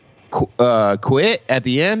quit at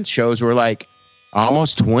the end, shows were like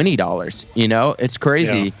almost $20. It's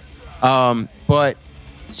crazy. Yeah. But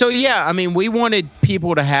so yeah, I mean, we wanted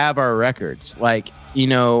people to have our records. Like,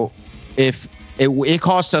 if it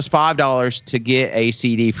cost us $5 to get a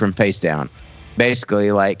CD from Face Down,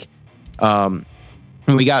 basically, like,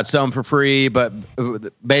 we got some for free, but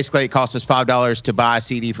basically it cost us $5 to buy a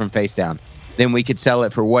CD from Face Down. Then we could sell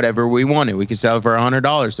it for whatever we wanted. We could sell it for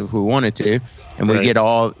 $100 if we wanted to, and we get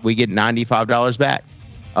 $95 back.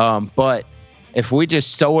 But if we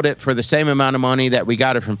just sold it for the same amount of money that we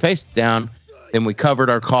got it from Face Down, then we covered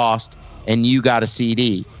our cost, and you got a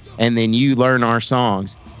CD, and then you learn our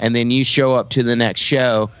songs, and then you show up to the next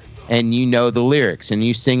show, and you know the lyrics, and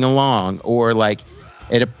you sing along, or like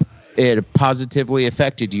it positively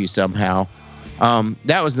affected you somehow.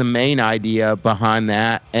 That was the main idea behind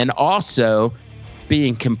that. And also,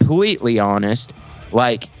 being completely honest,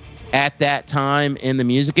 like at that time in the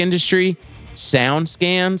music industry, sound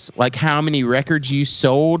scans, like how many records you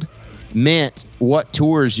sold, meant what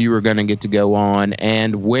tours you were going to get to go on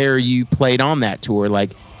and where you played on that tour.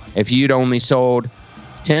 Like if you'd only sold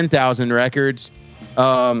 10,000 records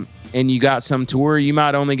and you got some tour, you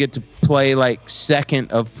might only get to play like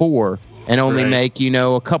second of 4 and only make,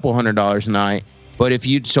 a couple $100 a night. But if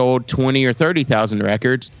you'd sold 20 or 30,000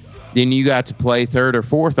 records, then you got to play third or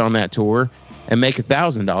fourth on that tour and make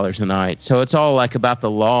 $1,000 a night. So it's all like about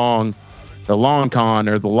the long con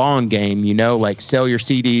or the long game, like sell your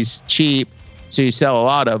CDs cheap so you sell a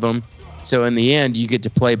lot of them. So in the end, you get to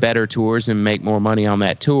play better tours and make more money on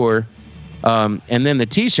that tour. And then the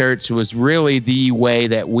T-shirts was really the way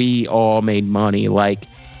that we all made money. Like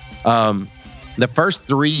the first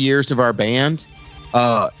 3 years of our band,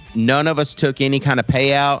 none of us took any kind of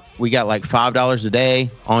payout. We got like $5 a day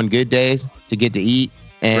on good days to get to eat.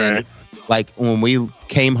 And like when we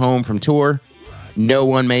came home from tour, no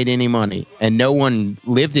one made any money and no one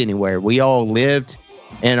lived anywhere. We all lived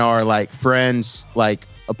in our like friends' like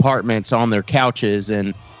apartments on their couches.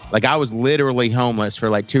 And like I was literally homeless for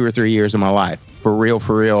like 2 or 3 years of my life. For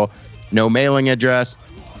real. No mailing address,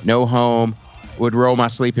 no home. Would roll my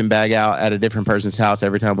sleeping bag out at a different person's house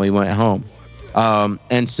every time we went home.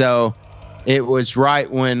 And so it was right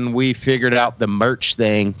when we figured out the merch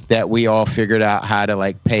thing that we all figured out how to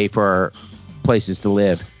like pay for our places to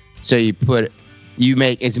live. So you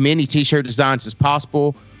make as many T-shirt designs as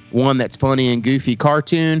possible. One that's funny and goofy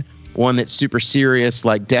cartoon, one that's super serious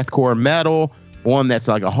like deathcore metal, one that's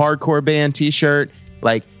like a hardcore band T-shirt.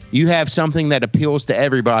 Like you have something that appeals to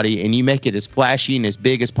everybody and you make it as flashy and as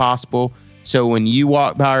big as possible. So when you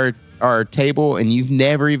walk by our table and you've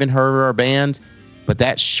never even heard of our band, but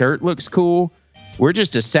that shirt looks cool, we're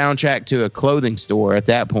just a soundtrack to a clothing store at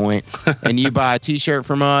that point. And you buy a T-shirt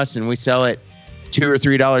from us and we sell it $2 or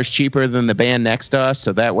 $3 cheaper than the band next to us.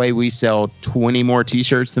 So that way we sell 20 more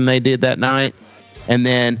T-shirts than they did that night. And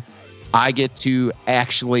then I get to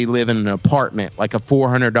actually live in an apartment, like a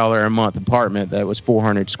 $400 a month apartment that was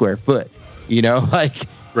 400 square foot, like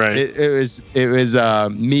it was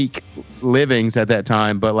meek livings at that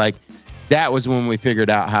time. But like that was when we figured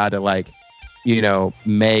out how to like,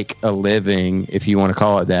 make a living, if you want to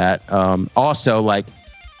call it that. Also like,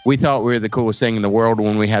 we thought we were the coolest thing in the world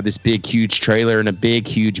when we had this big, huge trailer and a big,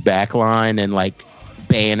 huge back line and like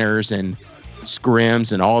banners and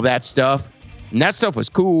scrims and all that stuff. And that stuff was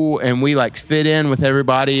cool. And we like fit in with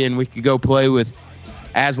everybody and we could go play with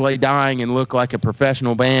As Lay Dying and look like a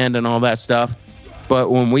professional band and all that stuff. But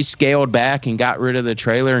when we scaled back and got rid of the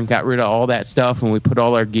trailer and got rid of all that stuff and we put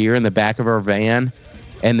all our gear in the back of our van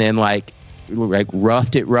and then like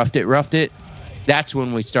roughed it, that's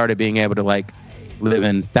when we started being able to like live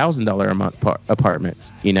in $1,000 a month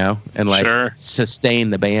apartments, and like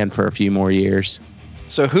sustain the band for a few more years.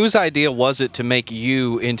 So whose idea was it to make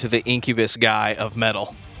you into the Incubus guy of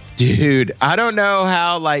metal? Dude, I don't know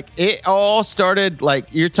how like it all started. Like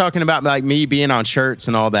you're talking about like me being on shirts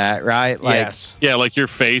and all that, right? Like, yes. Yeah, like your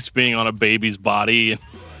face being on a baby's body.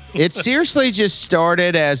 It seriously just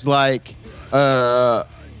started as like we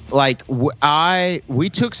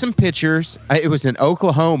took some pictures. It was in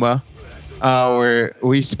Oklahoma. Where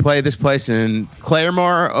we used to play this place in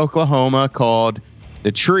Claremore, Oklahoma called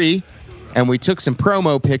The Tree. And we took some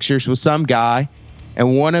promo pictures with some guy.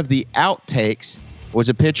 And one of the outtakes was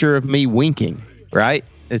a picture of me winking, right?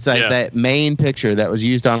 It's like that main picture that was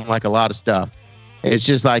used on like a lot of stuff. It's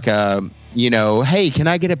just like, hey, can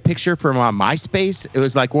I get a picture for my MySpace? It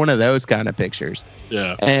was like one of those kind of pictures.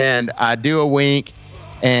 Yeah. And I do a wink.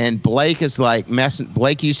 And Blake is like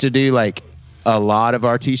Blake used to do like a lot of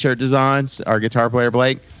our T-shirt designs, our guitar player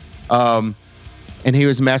Blake, and he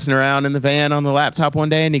was messing around in the van on the laptop one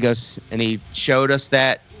day, and he showed us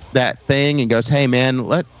that thing and goes, "Hey man,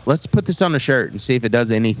 let's put this on a shirt and see if it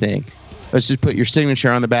does anything. Let's just put your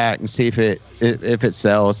signature on the back and see if it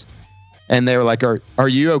sells." And they were like, "Are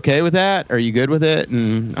you okay with that? Are you good with it?"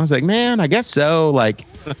 And I was like, "Man, I guess so." Like,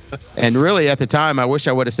 and really at the time, I wish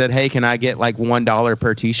I would have said, "Hey, can I get like $1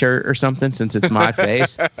 per T-shirt or something?" Since it's my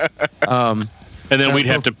face. And then we'd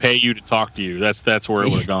have to pay you to talk to you. That's where it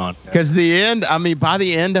would have gone. Because by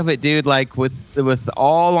the end of it, dude, like with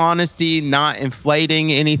all honesty, not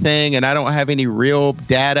inflating anything, and I don't have any real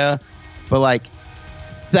data, but like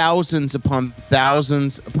thousands upon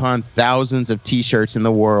thousands upon thousands of T-shirts in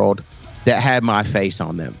the world that had my face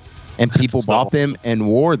on them, and people bought them and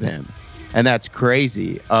wore them, and that's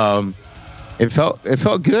crazy. It felt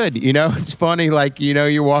good, It's funny, like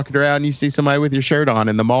you're walking around, you see somebody with your shirt on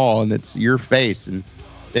in the mall, and it's your face, and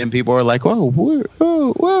then people are like, "Whoa, whoa,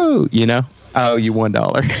 whoa, whoa!" I owe you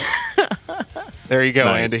 $1. There you go,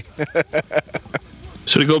 nice. Andy.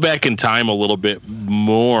 So to go back in time a little bit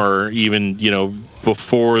more, even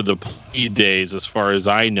before the Plea days, as far as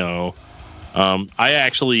I know. I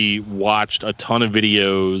actually watched a ton of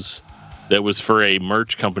videos that was for a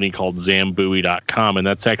merch company called Zambui.com, and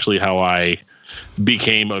that's actually how I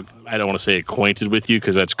became I don't want to say acquainted with you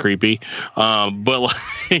because that's creepy, but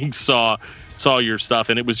like saw your stuff,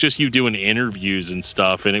 and it was just you doing interviews and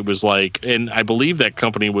stuff, and it was like, and I believe that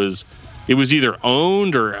company was either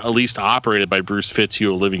owned or at least operated by Bruce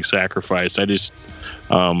Fitzhugh, Living Sacrifice. I just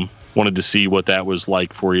wanted to see what that was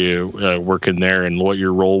like for you working there and what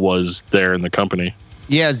your role was there in the company.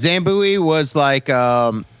 Yeah, Zambui was like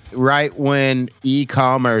right when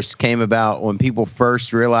e-commerce came about, when people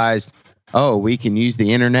first realized, oh, we can use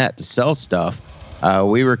the internet to sell stuff.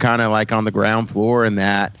 We were kind of like on the ground floor in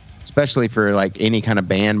that, especially for like any kind of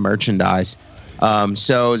band merchandise.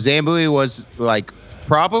 So Zambui was like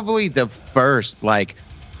probably the first like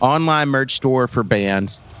online merch store for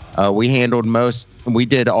bands. We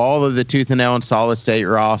did all of the Tooth and Nail and Solid State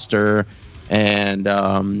roster, and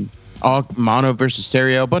all Mono versus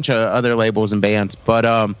Stereo, a bunch of other labels and bands. But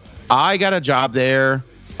I got a job there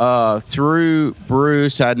through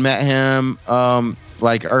Bruce. I'd met him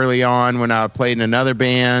like early on when I played in another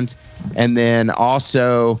band, and then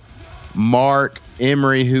also Mark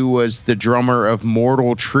Emery, who was the drummer of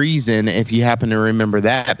Mortal Treason, if you happen to remember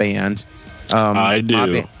that band. I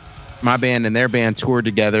do. My band and their band toured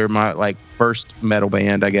together, my like first metal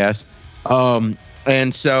band, I guess.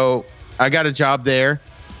 And so I got a job there,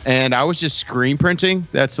 and I was just screen printing.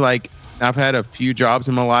 That's like, I've had a few jobs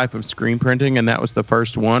in my life of screen printing, and that was the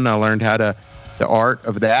first one. I learned the art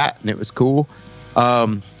of that, and it was cool.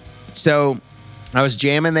 So I was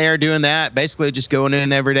jamming there, doing that, basically just going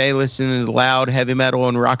in every day, listening to loud heavy metal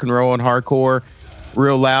and rock and roll and hardcore,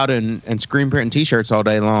 real loud, and screen printing t-shirts all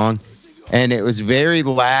day long. And it was very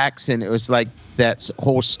lax, and it was like that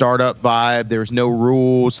whole startup vibe. There was no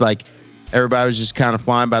rules. Like everybody was just kind of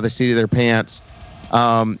flying by the seat of their pants.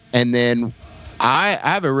 And then I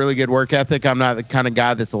have a really good work ethic. I'm not the kind of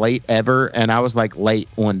guy that's late ever. And I was like late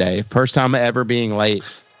one day. First time ever being late.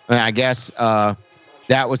 And I guess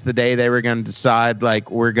that was the day they were going to decide, like,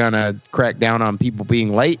 we're going to crack down on people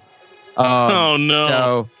being late. Oh,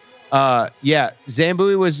 no. So, yeah,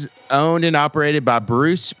 Zambui was owned and operated by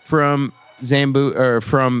Bruce from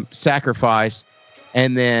from Sacrifice,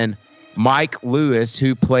 and then Mike Lewis,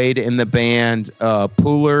 who played in the band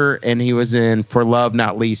Pooler, and he was in For Love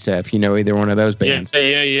Not Lisa, if you know either one of those bands.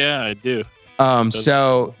 Yeah, I do.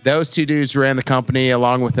 So those two dudes ran the company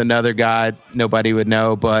along with another guy nobody would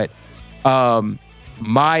know, but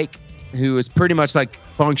Mike, who was pretty much like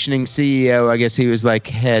functioning CEO, I guess he was like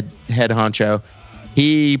head honcho.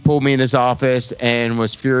 He pulled me in his office and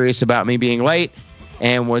was furious about me being late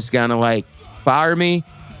and was gonna like fire me.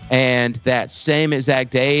 And that same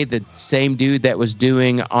exact day, the same dude that was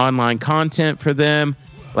doing online content for them,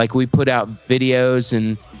 like we put out videos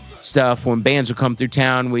and stuff when bands would come through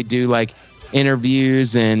town, we'd do like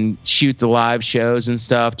interviews and shoot the live shows and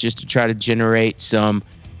stuff just to try to generate some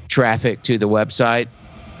traffic to the website.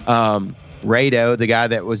 Rado, the guy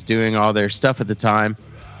that was doing all their stuff at the time,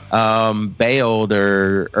 bailed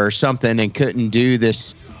or something and couldn't do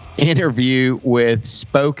this interview with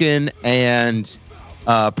Spoken and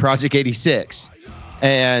Project 86.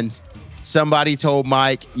 And somebody told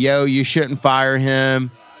Mike, yo, you shouldn't fire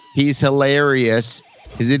him. He's hilarious,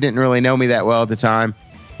 because he didn't really know me that well at the time.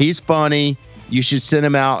 He's funny. You should send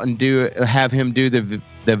him out and have him do the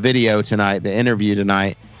video tonight, the interview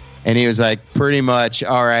tonight. And he was like, pretty much,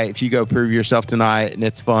 all right, if you go prove yourself tonight and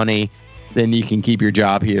it's funny, then you can keep your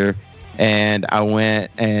job here. And I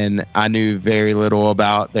went, and I knew very little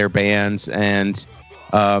about their bands, and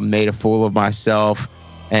made a fool of myself,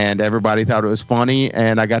 and everybody thought it was funny,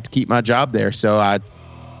 and I got to keep my job there. So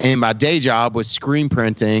my day job was screen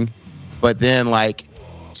printing, but then like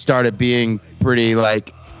started being pretty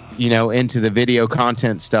like, into the video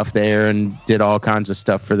content stuff there, and did all kinds of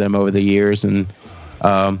stuff for them over the years. And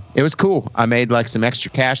it was cool. I made like some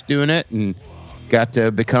extra cash doing it, and got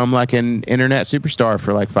to become like an internet superstar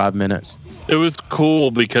for like 5 minutes. It was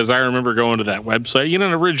cool because I remember going to that website, and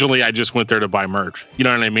originally I just went there to buy merch, you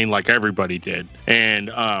know what I mean? Like everybody did. And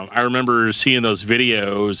I remember seeing those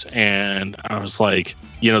videos, and I was like,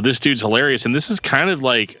 this dude's hilarious. And this is kind of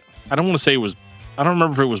like, I don't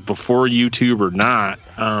remember if it was before YouTube or not.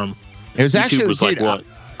 It was YouTube actually, was dude, like what?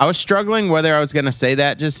 I was struggling whether I was going to say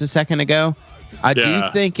that just a second ago. I do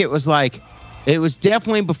think it was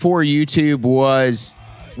definitely before YouTube was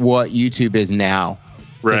what YouTube is now.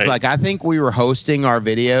 Right. It's like, I think we were hosting our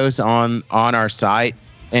videos on our site,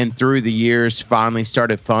 and through the years finally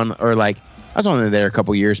started I was only there a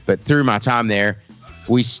couple years, but through my time there,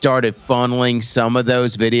 we started funneling some of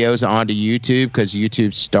those videos onto YouTube because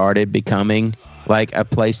YouTube started becoming like a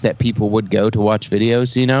place that people would go to watch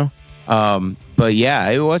videos, you know? But yeah,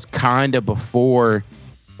 it was kind of before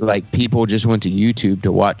like people just went to YouTube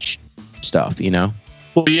to watch stuff, you know?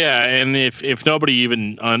 Well, yeah. And if nobody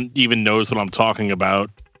even knows what I'm talking about,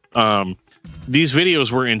 these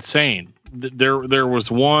videos were insane. There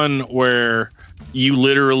was one where you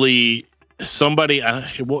literally somebody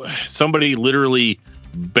literally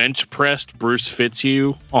bench pressed Bruce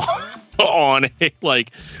Fitzhugh on a,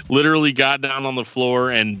 like literally got down on the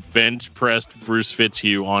floor and bench pressed Bruce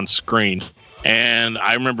Fitzhugh on screen. And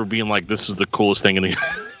I remember being like, this is the coolest thing in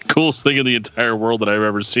the entire world that I've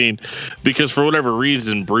ever seen, because for whatever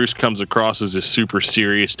reason Bruce comes across as a super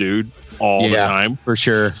serious dude all the time, for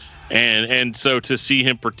sure. And so to see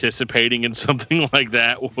him participating in something like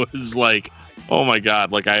that was like, oh my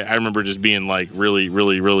God. Like I remember just being like really,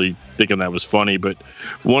 really, really thinking that was funny. But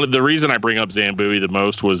one of the reason I bring up Zambui the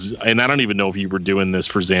most was, and I don't even know if you were doing this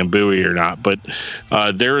for Zambui or not, but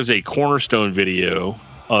there is a Cornerstone video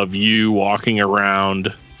of you walking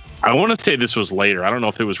around. I want to say this was later. I don't know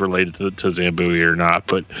if it was related to Zambui or not,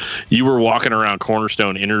 but you were walking around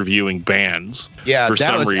Cornerstone interviewing bands for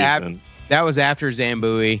some reason. That was after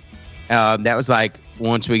Zambui. That was like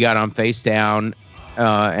once we got on Face Down,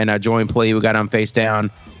 and I joined Plea, we got on Face Down,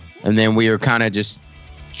 and then we were kind of just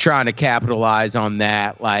trying to capitalize on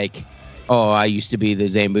that. Like, oh, I used to be the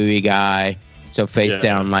Zambui guy, so Face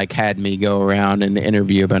Down like had me go around and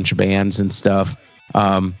interview a bunch of bands and stuff.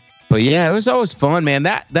 But yeah, it was always fun, man.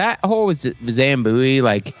 That whole Zambui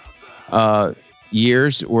like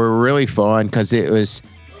years were really fun because it was.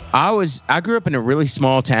 I grew up in a really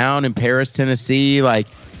small town in Paris, Tennessee, like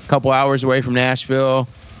a couple hours away from Nashville.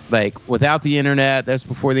 Like without the internet, that's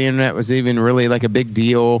before the internet was even really like a big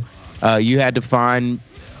deal. You had to find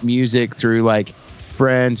music through like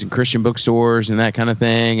friends and Christian bookstores and that kind of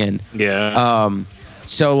thing. And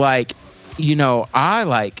so like, you know, I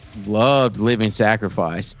like loved Living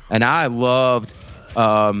Sacrifice, and I loved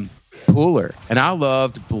Pooler, and I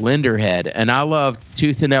loved Blenderhead, and I loved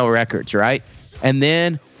Tooth and Nail Records, right? And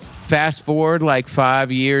then fast forward like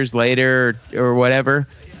 5 years later or whatever,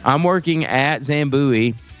 I'm working at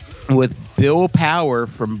Zambui with Bill Power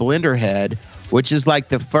from Blenderhead, which is like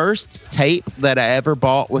the first tape that I ever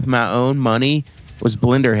bought with my own money was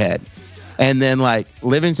Blenderhead. And then like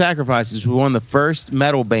Living Sacrifices was one of the first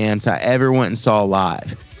metal bands I ever went and saw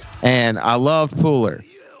live. And I loved Pooler.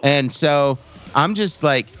 And so I'm just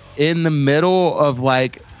like in the middle of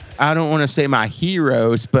like, I don't want to say my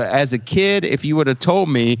heroes, but as a kid, if you would have told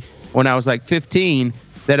me when I was like 15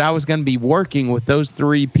 that I was going to be working with those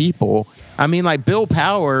three people, I mean, like Bill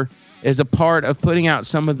Power is a part of putting out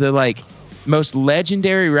some of the like most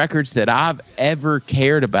legendary records that I've ever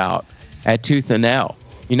cared about at Tooth and Nail.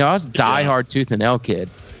 You know, I was a diehard Tooth and Nail kid.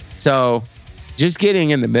 So just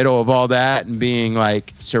getting in the middle of all that and being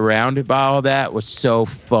like surrounded by all that was so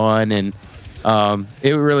fun. And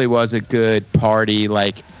it really was a good party,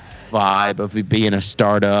 like vibe of it being a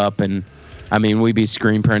startup. And I mean, we'd be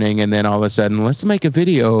screen printing and then all of a sudden, let's make a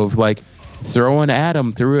video of like throwing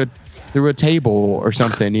Adam through a table or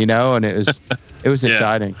something, you know? And it was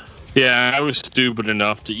exciting. Yeah, I was stupid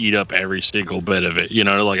enough to eat up every single bit of it. You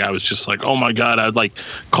know, like I was just like, oh my God, I'd like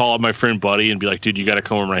call up my friend Buddy and be like, dude, you got to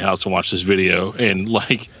come over to my house and watch this video. And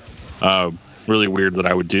like, really weird that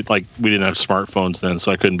I would do, like, we didn't have smartphones then,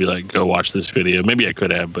 so I couldn't be like, go watch this video. Maybe I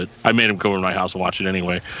could have, but I made him come over to my house and watch it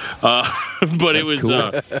anyway. But that's it was,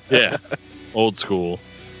 cool. Old school.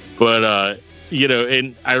 But, you know,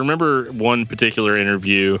 and I remember one particular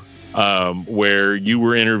interview where you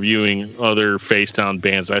were interviewing other Face Down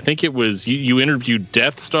bands. I think it was you interviewed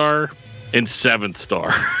Death Star and Seventh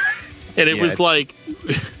Star. And it was like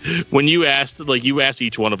when you asked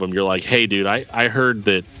each one of them, you're like, hey dude, I heard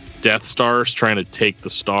that Death Star's trying to take the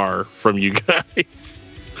star from you guys.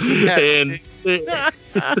 And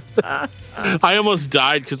I almost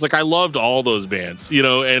died because like I loved all those bands, you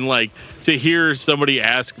know, and like to hear somebody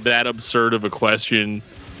ask that absurd of a question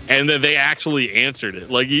and then they actually answered it.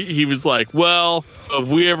 Like he was like, well, if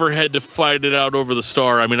we ever had to fight it out over the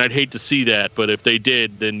star, I mean, I'd hate to see that, but if they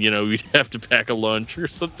did, then, you know, we'd have to pack a lunch or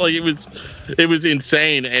something. Like it was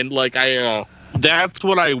insane. And like, that's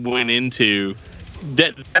what I went into.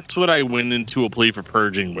 That's what I went into A Plea for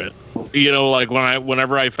Purging with. You know, like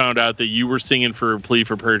whenever I found out that you were singing for A Plea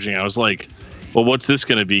for Purging, I was like, well, what's this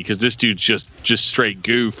going to be? Because this dude's just straight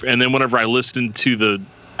goof. And then whenever I listened to the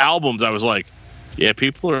albums, I was like, yeah,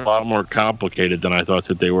 people are a lot more complicated than I thought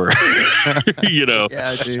that they were. You know?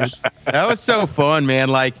 Yeah, dude. That was so fun, man.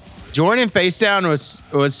 Like, joining Facedown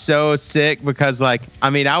was so sick because, like, I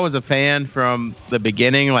mean, I was a fan from the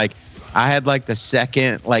beginning. Like, I had like the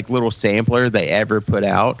second like little sampler they ever put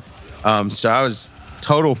out. So I was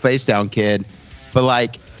total Facedown kid. But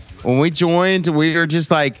like when we joined, we were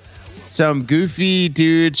just like some goofy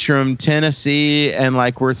dudes from Tennessee, and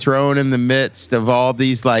like we're thrown in the midst of all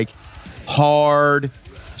these like hard,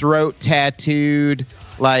 throat tattooed,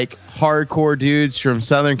 like hardcore dudes from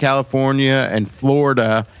Southern California and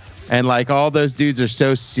Florida. And like all those dudes are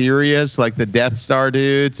so serious, like the Death Star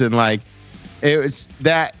dudes. And like it was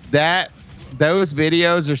those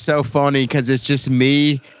videos are so funny because it's just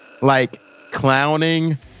me like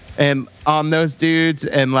clowning and on those dudes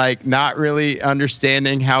and like not really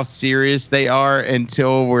understanding how serious they are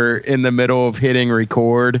until we're in the middle of hitting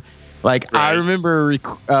record. Like right. I remember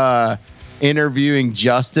interviewing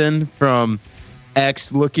Justin from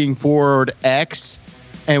X Looking Forward X.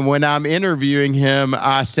 And when I'm interviewing him,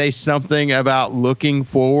 I say something about looking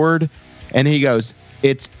forward, and he goes,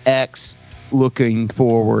 "It's X looking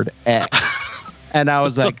forward X." And I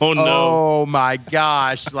was like, oh my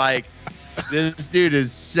gosh, like this dude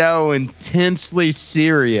is so intensely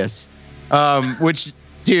serious. Which,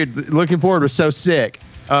 dude, Looking Forward was so sick.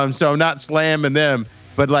 So I'm not slamming them,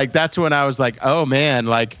 but like that's when I was like, oh man,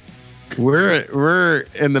 like we're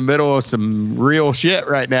in the middle of some real shit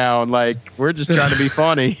right now, and like we're just trying to be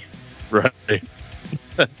funny. Right.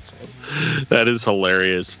 That is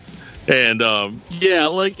hilarious. And yeah,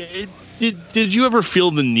 like did you ever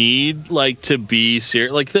feel the need like to be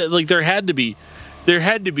serious? Like there had to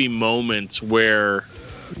be moments where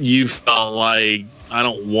you felt like I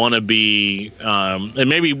don't want to be and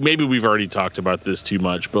maybe we've already talked about this too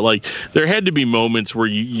much, but like there had to be moments where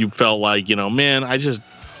you felt like, you know, man,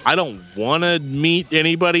 I don't want to meet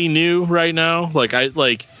anybody new right now.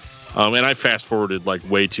 And I fast forwarded like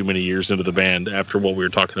way too many years into the band after what we were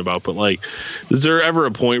talking about. But like, is there ever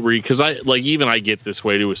a point where because I get this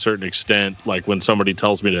way to a certain extent, like when somebody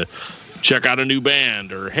tells me to check out a new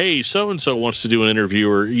band or, hey, so-and-so wants to do an interview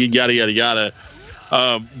or yada, yada, yada.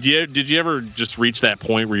 Did you ever just reach that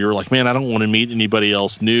point where you were like, man, I don't want to meet anybody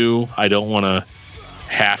else new. I don't want to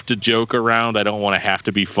have to joke around. I don't want to have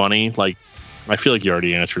to be funny. Like, I feel like you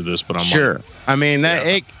already answered this, but I'm sure. Like, I mean,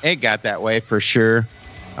 it got that way for sure.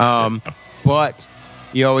 But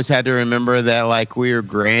you always had to remember that like we were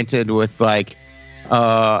granted with like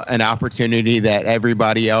an opportunity that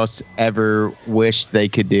everybody else ever wished they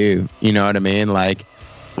could do. You know what I mean? Like,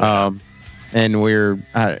 and we're,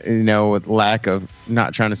 with lack of,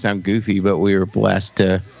 not trying to sound goofy, but we were blessed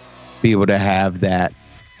to be able to have that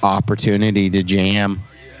opportunity to jam.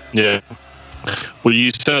 Yeah. Well,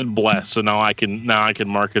 you said blessed, so now I can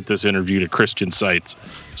market this interview to Christian sites.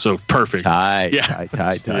 So perfect. Tight. Yeah,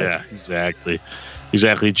 exactly.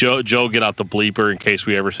 Joe, get out the bleeper in case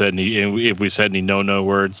we ever said if we said any no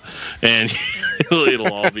words, and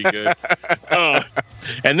it'll all be good.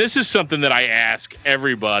 And this is something that I ask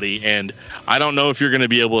everybody, and I don't know if you're going to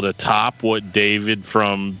be able to top what David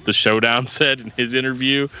from the Showdown said in his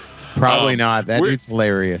interview. Probably not. That dude's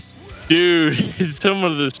hilarious. Dude, some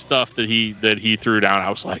of the stuff that he threw down, I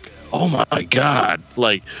was like, oh my God.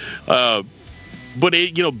 Like, but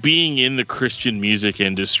being in the Christian music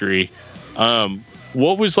industry,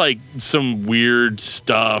 what was like some weird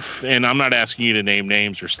stuff? And I'm not asking you to name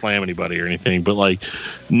names or slam anybody or anything, but like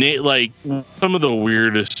some of the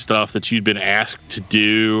weirdest stuff that you'd been asked to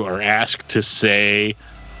do or asked to say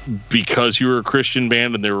because you were a Christian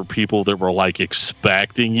band and there were people that were like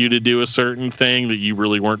expecting you to do a certain thing that you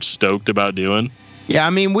really weren't stoked about doing? Yeah, I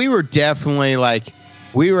mean, we were definitely like,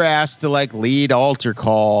 we were asked to like lead altar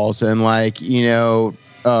calls and like,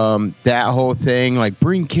 that whole thing, like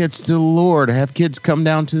bring kids to the Lord, have kids come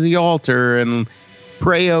down to the altar and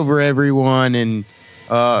pray over everyone. And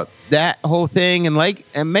that whole thing. And like,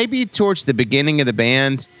 and maybe towards the beginning of the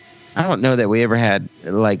band, I don't know that we ever had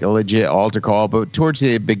like a legit altar call, but towards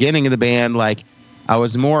the beginning of the band, like I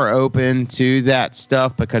was more open to that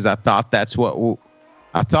stuff because I thought that's what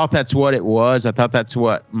it was. I thought that's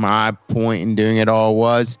what my point in doing it all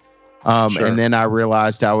was. Sure. And then I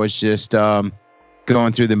realized I was just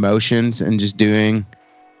going through the motions and just doing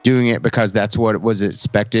it because that's what was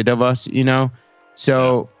expected of us,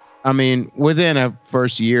 So, I mean, within a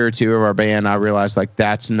first year or two of our band, I realized like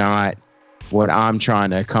that's not what I'm trying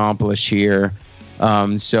to accomplish here.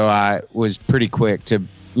 So I was pretty quick to,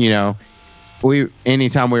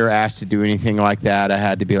 anytime we were asked to do anything like that, I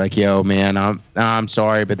had to be like, yo, man, I'm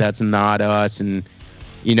sorry, but that's not us. And,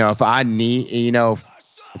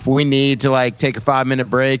 if we need to like take a 5-minute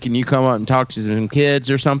break and you come up and talk to some kids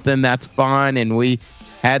or something, that's fine. And we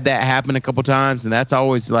had that happen a couple times, and that's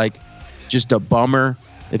always like just a bummer.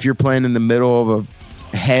 if you're playing in the middle of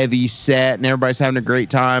a heavy set and everybody's having a great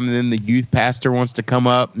time, and then the youth pastor wants to come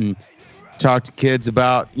up and talk to kids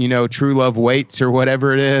about, True Love Waits or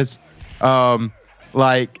whatever it is,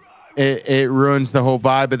 it ruins the whole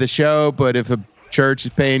vibe of the show. But if a church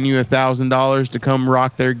is paying you $1,000 to come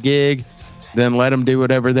rock their gig, then let them do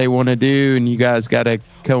whatever they want to do, and you guys got to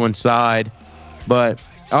coincide. But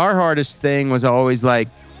our hardest thing was always like,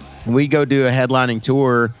 we go do a headlining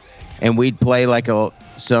tour, and we'd play like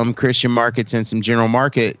some Christian markets and some general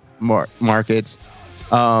markets,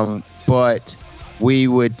 but we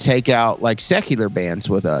would take out like secular bands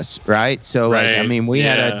with us, right? So right. I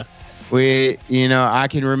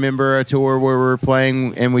can remember a tour where we were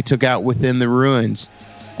playing and we took out Within the Ruins,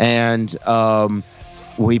 and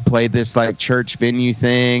we played this like church venue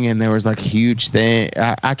thing, and there was like a huge thing.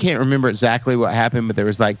 I can't remember exactly what happened, but there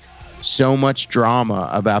was like so much drama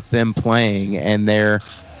about them playing, and their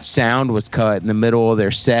sound was cut in the middle of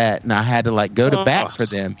their set, and I had to like go to bat for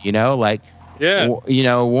them, one,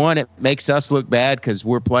 it makes us look bad because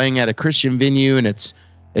we're playing at a Christian venue, and it's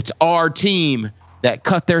our team that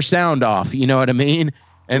cut their sound off, you know what I mean?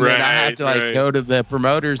 And then I have to go to the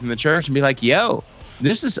promoters in the church and be like, yo,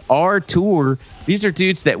 this is our tour. These are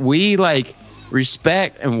dudes that we like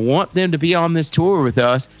respect and want them to be on this tour with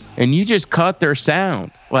us, and you just cut their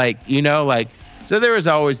sound. So there was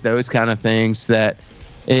always those kind of things that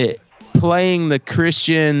playing the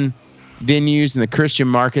Christian venues and the Christian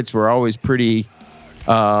markets were always pretty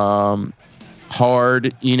hard,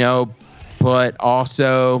 but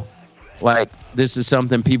also like this is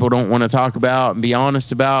something people don't want to talk about and be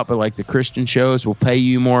honest about, but like the Christian shows will pay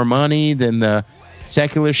you more money than the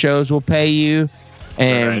secular shows will pay you.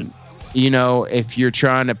 And, if you're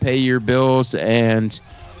trying to pay your bills and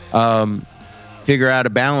figure out a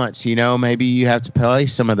balance, maybe you have to play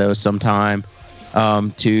some of those sometime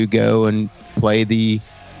to go and play the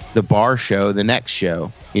bar show, the next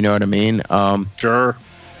show. You know what I mean? Sure.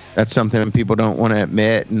 That's something people don't want to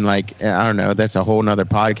admit. And like, I don't know, that's a whole nother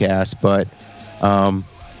podcast, but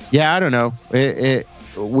I don't know.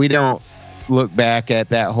 We don't look back at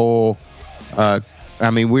that whole,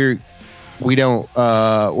 we're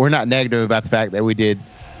not negative about the fact that we did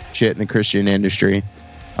shit in the Christian industry.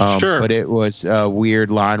 Sure. But it was a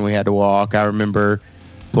weird line we had to walk. I remember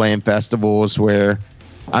playing festivals where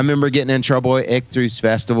I remember getting in trouble at Ichthus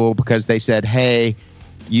Festival because they said, hey,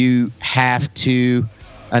 you have to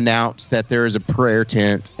announce that there is a prayer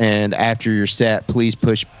tent, and after your set, please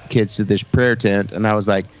push kids to this prayer tent. And I was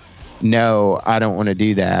like, no, I don't want to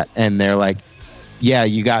do that. And they're like, yeah,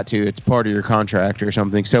 you got to. It's part of your contract or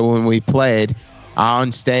something. So when we played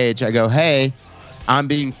on stage, I go, hey, I'm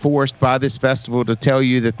being forced by this festival to tell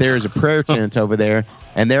you that there is a prayer tent over there,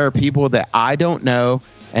 and there are people that I don't know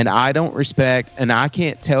and I don't respect, and I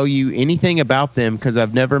can't tell you anything about them because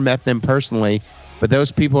I've never met them personally. But those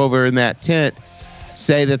people over in that tent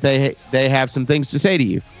say that they have some things to say to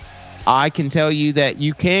you. I can tell you that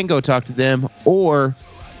you can go talk to them, or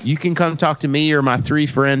you can come talk to me or my 3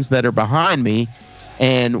 friends that are behind me,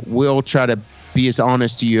 and we'll try to be as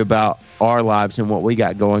honest to you about our lives and what we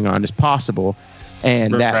got going on as possible.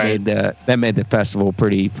 And that made the festival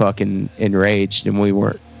pretty fucking enraged, and we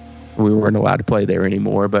weren't allowed to play there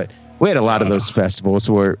anymore. But we had a lot of those festivals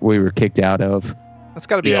where we were kicked out of. That's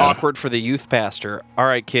got to be awkward for the youth pastor. All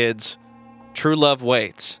right, kids, True Love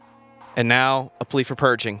Waits, and now a plea for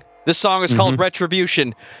purging. This song is called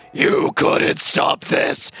Retribution. You couldn't stop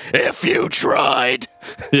this if you tried.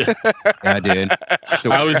 Yeah, I did.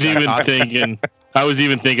 I was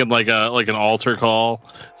even thinking like an altar call.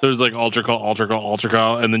 So there's like altar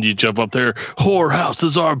call, and then you jump up there.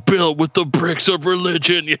 Whorehouses are built with the bricks of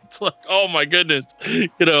religion. It's like, oh my goodness,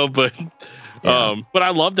 But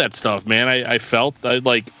I love that stuff, man. I felt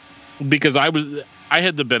because I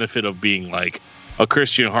had the benefit of being like a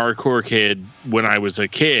Christian hardcore kid when I was a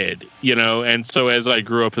kid, and so as I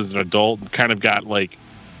grew up as an adult, kind of got like,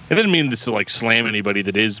 I didn't mean this to like slam anybody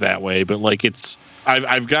that is that way, but like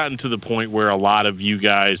I've gotten to the point where a lot of you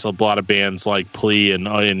guys, a lot of bands like Plea and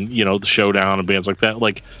the Showdown and bands like that,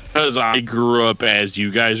 like as I grew up as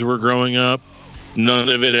you guys were growing up, none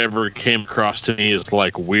of it ever came across to me as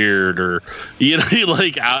like weird or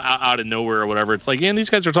like out of nowhere or whatever. It's like,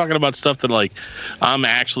 these guys are talking about stuff that like I'm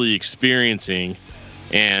actually experiencing,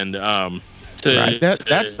 and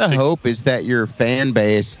that's the hope, is that your fan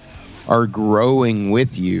base are growing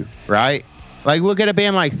with you, right? Like look at a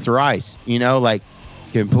band like Thrice, like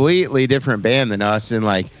completely different band than us and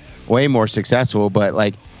like way more successful, but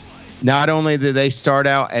like not only did they start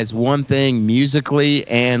out as one thing musically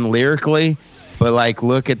and lyrically, but like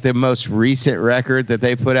look at the most recent record that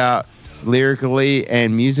they put out lyrically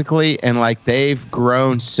and musically, and like they've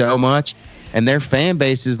grown so much, and their fan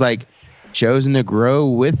base is like chosen to grow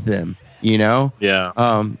with them, you know? Yeah.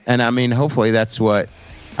 And I mean, hopefully that's what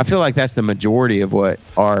I feel like that's the majority of what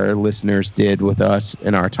our listeners did with us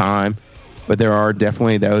in our time. But there are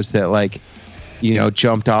definitely those that like, you know,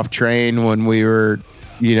 jumped off train when we were,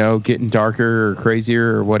 you know, getting darker or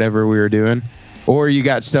crazier or whatever we were doing. Or you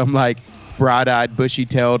got some like bright-eyed,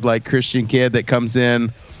 bushy-tailed like Christian kid that comes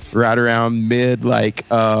in right around mid like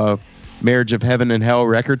Marriage of Heaven and Hell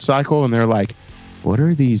record cycle, and they're like, what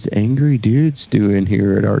are these angry dudes doing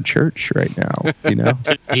here at our church right now? You know?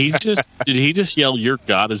 Did he just yell, "Your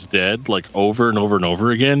God is dead," like over and over and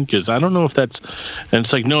over again? Because I don't know if that's, and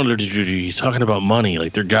it's like, no, he's talking about money,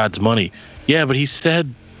 like their God's money. Yeah, but he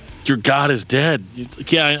said, "Your God is dead." It's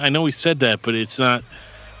like, yeah, I know he said that, but it's not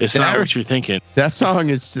what you're thinking. That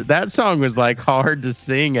song was like hard to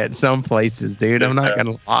sing at some places, dude. I'm not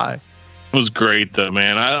gonna lie. It was great though,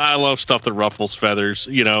 man. I love stuff that ruffles feathers,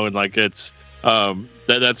 you know, and like it's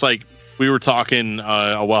that's like we were talking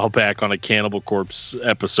a while back on a Cannibal Corpse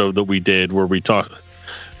episode that we did where we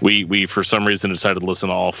we for some reason decided to listen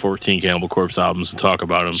to all 14 Cannibal Corpse albums and talk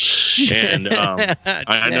about them. And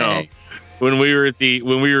I know when we were at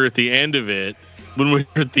the end of it, we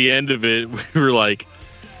were like,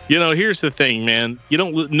 you know, here's the thing, man.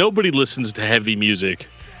 Nobody listens to heavy music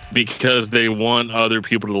because they want other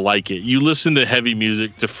people to like it. You listen to heavy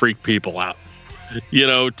music to freak people out, you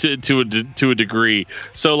know, to a degree.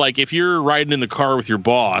 So like if you're riding in the car with your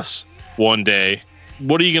boss one day,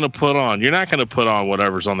 what are you going to put on? You're not going to put on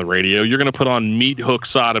whatever's on the radio. You're going to put on Meat Hook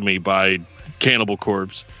Sodomy by Cannibal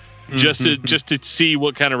Corpse just to see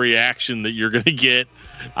what kind of reaction that you're going to get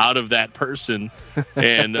out of that person.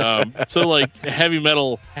 And so like heavy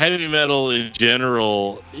metal in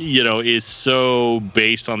general, you know, is so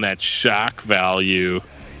based on that shock value.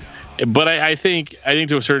 But I think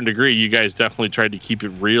to a certain degree, you guys definitely tried to keep it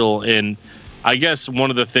real. And I guess one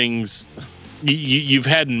of the things you've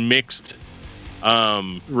had mixed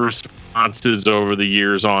responses over the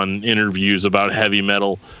years on interviews about heavy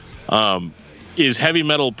metal. Is heavy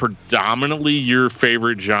metal predominantly your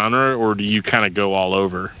favorite genre, or do you kind of go all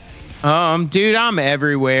over? Dude, I'm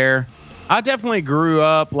everywhere. I definitely grew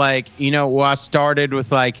up like, you know, I started with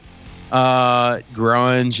like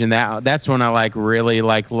grunge, and that's when I like really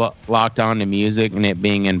like locked on to music and it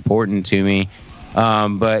being important to me.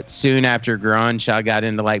 But soon after grunge, I got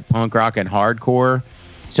into like punk rock and hardcore.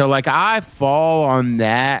 So like I fall on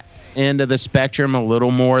that end of the spectrum a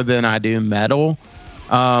little more than I do metal.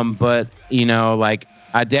 But you know, like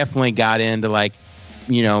I definitely got into like,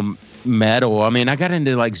 you know, metal. I mean, I got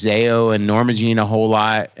into like Zao and Norma Jean a whole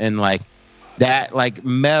lot, and like that like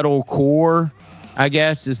metal core, I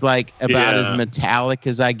guess, is like about as metallic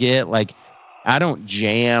as I get. Like I don't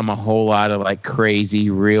jam a whole lot of like crazy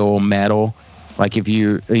real metal. Like if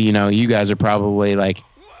you know, you guys are probably like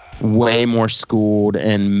way more schooled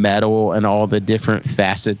in metal and all the different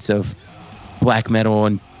facets of black metal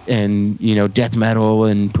and you know, death metal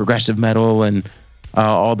and progressive metal and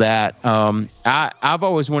all that. I've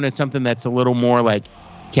always wanted something that's a little more like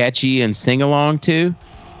catchy and sing along to,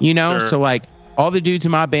 you know. Sure. So like all the dudes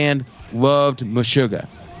in my band loved Meshuggah,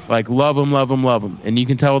 like love them, and you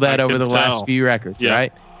can tell that over the last few records,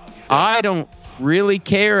 right? Yeah. I don't really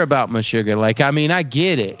care about Meshuggah. Like, I mean, I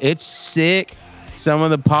get it, it's sick, some of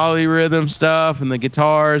the polyrhythm stuff and the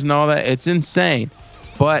guitars and all that, it's insane.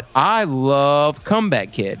 But I love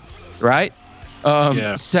Comeback Kid, right?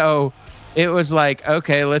 So it was like,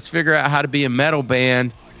 okay, let's figure out how to be a metal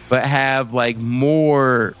band, but have like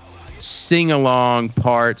more sing-along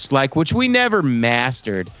parts, like which we never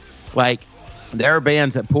mastered. Like there are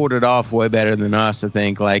bands that pulled it off way better than us, I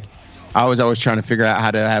think. Like I was always trying to figure out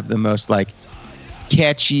how to have the most like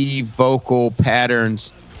catchy vocal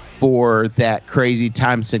patterns for that crazy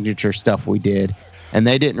time signature stuff we did. And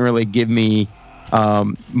they didn't really give me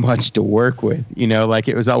much to work with, you know, like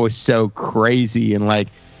it was always so crazy and like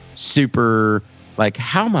super, like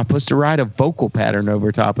how am I supposed to write a vocal pattern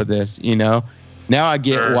over top of this, you know? Now I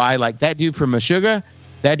get why, like that dude from Meshuggah,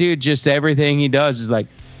 that dude, just everything he does is like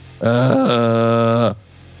you know,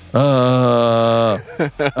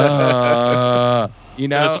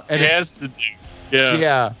 and it has to do.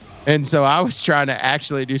 Yeah. And so I was trying to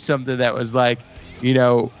actually do something that was like, you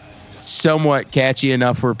know, somewhat catchy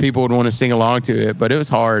enough where people would want to sing along to it, but it was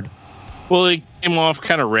hard. Well, it came off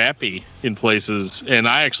kind of rappy in places, and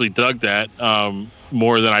I actually dug that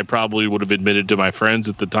more than I probably would have admitted to my friends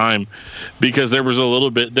at the time, because there was a little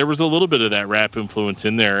bit of that rap influence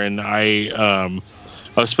in there, and I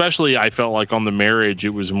especially I felt like on the Marriage,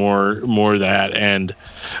 it was more that, and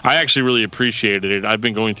I actually really appreciated it. I've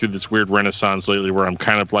been going through this weird renaissance lately where I'm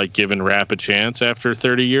kind of like giving rap a chance after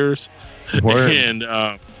 30 years. Word.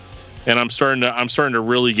 And I'm starting to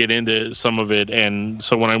really get into some of it. And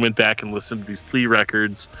so when I went back and listened to these Plea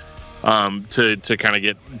records, to kind of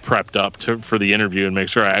get prepped up for the interview and make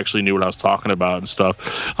sure I actually knew what I was talking about and stuff,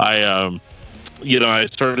 I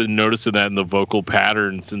started noticing that in the vocal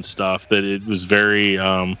patterns and stuff, that it was very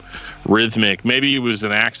rhythmic. Maybe it was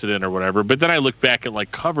an accident or whatever. But then I look back at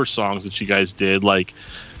like cover songs that you guys did. Like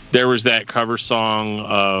there was that cover song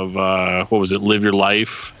of what was it, Live Your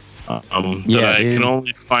Life. That I can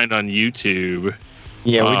only find on YouTube.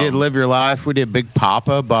 Yeah, we did Live Your Life. We did Big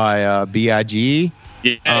Papa by B.I.G.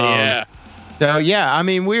 Yeah. So, yeah, I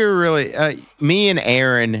mean, we were really, me and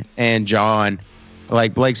Aaron and John,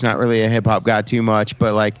 like Blake's not really a hip hop guy too much,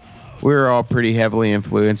 but like we were all pretty heavily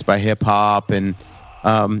influenced by hip hop. And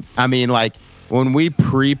I mean, like when we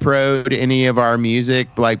pre-pro'd any of our music,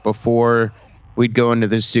 like before we'd go into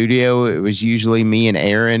the studio, it was usually me and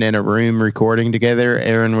Aaron in a room recording together.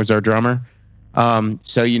 Aaron was our drummer.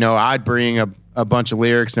 So, I'd bring a bunch of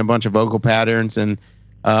lyrics and a bunch of vocal patterns, and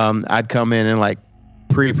I'd come in and like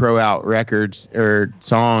pre-pro out records or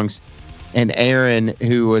songs. And Aaron,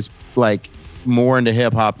 who was like more into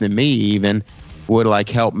hip hop than me even, would like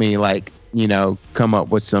help me like, come up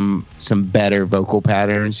with some better vocal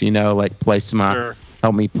patterns, like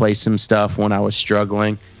help me play some stuff when I was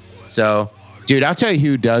struggling. So, dude, I'll tell you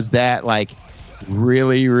who does that like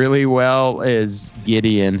really, really well is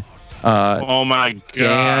Gideon. Oh my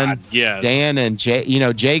God. Yes. Dan and Jake,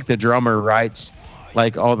 Jake, the drummer, writes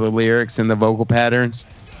like all the lyrics and the vocal patterns.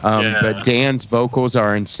 But Dan's vocals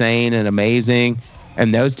are insane and amazing.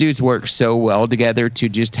 And those dudes work so well together to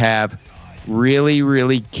just have really,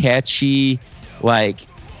 really catchy, like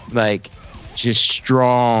just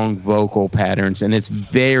strong vocal patterns. And it's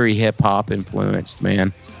very hip hop influenced,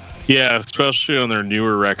 man. Yeah, especially on their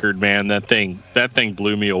newer record, man. That thing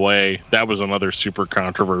blew me away. That was another super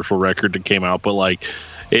controversial record that came out, but like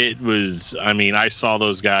it was, I mean, I saw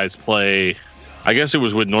those guys play, I guess it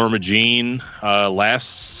was with Norma Jean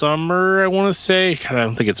last summer, I want to say. I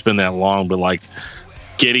don't think it's been that long, but like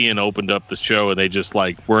Gideon opened up the show and they just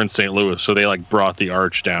like, we're in St. Louis, so they like brought the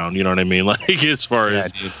arch down, you know what I mean? Like as far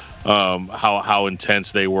as how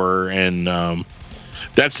intense they were. And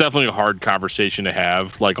that's definitely a hard conversation to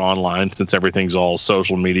have like online, since everything's all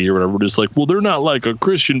social media or whatever. We're just like, well, they're not like a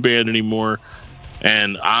Christian band anymore.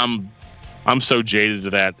 And I'm so jaded to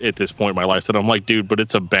that at this point in my life that I'm like, dude, but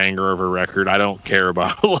it's a banger of a record. I don't care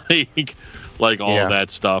about like all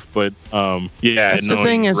that stuff. But that's the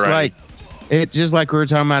thing is right. Like, it just like we were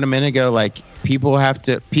talking about a minute ago, like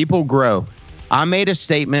people grow. I made a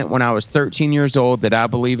statement when I was 13 years old that I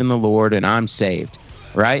believe in the Lord and I'm saved,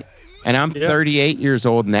 right? And I'm 38 years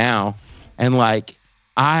old now. And like,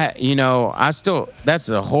 I still, that's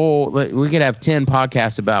a whole, we could have 10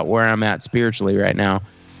 podcasts about where I'm at spiritually right now.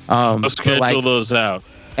 Let's schedule those out.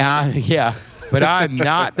 Yeah. But I'm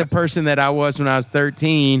not the person that I was when I was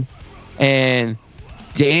 13. And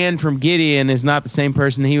Dan from Gideon is not the same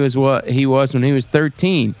person he was when he was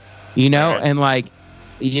 13, right. And like,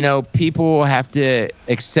 people have to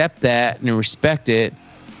accept that and respect it.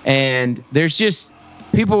 And there's just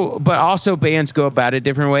people, but also bands go about it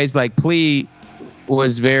different ways. Like Plea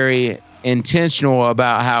was very intentional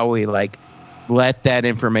about how we like let that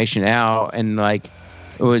information out, and like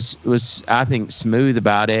it was I think smooth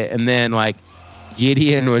about it. And then like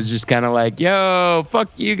Gideon was just kind of like, yo,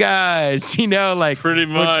 fuck you guys, like pretty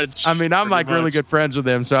much. I mean, I'm like really good friends with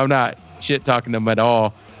them, so I'm not shit talking them at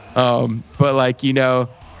all. But like,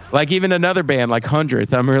 like even another band like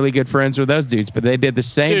 100th, I'm really good friends with those dudes, but they did the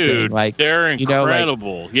same thing. Like they're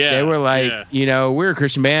incredible. Like, they were like, we're a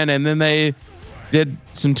Christian band, and then they did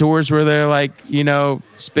some tours where they're like,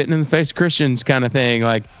 spitting in the face of Christians kind of thing.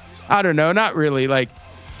 Like, I don't know, not really. Like,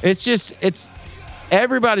 it's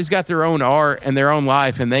everybody's got their own art and their own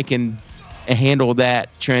life, and they can handle that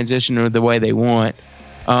transition the way they want.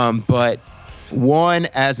 But one,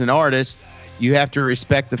 as an artist, you have to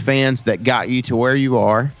respect the fans that got you to where you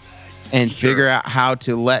are, and figure out how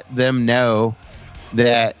to let them know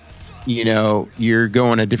that, you're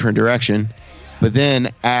going a different direction. But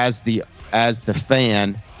then as the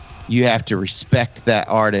fan, you have to respect that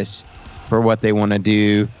artist for what they want to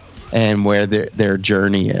do and where their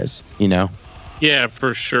journey is, Yeah,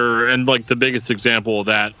 for sure. And like the biggest example of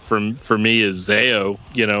that for me is Zayo,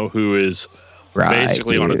 who is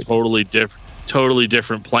basically on a totally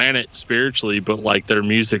different planet spiritually, but like their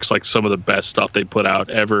music's like some of the best stuff they put out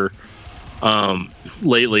ever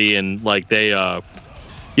lately. And like they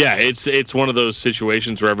Yeah, it's one of those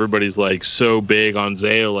situations where everybody's like so big on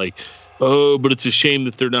Zayo, like, oh, but it's a shame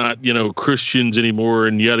that they're not, Christians anymore,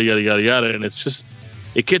 and yada yada yada yada. And it's just,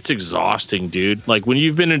 it gets exhausting, dude. Like when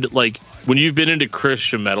you've been into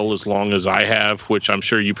Christian metal as long as I have, which I'm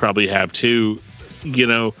sure you probably have too,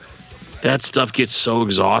 that stuff gets so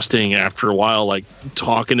exhausting after a while. Like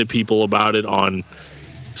talking to people about it on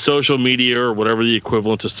social media or whatever the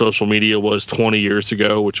equivalent to social media was 20 years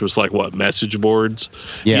ago, which was like message boards,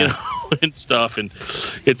 and stuff. And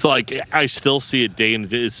it's like, I still see it day and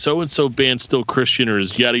day. Is so-and-so band still Christian, or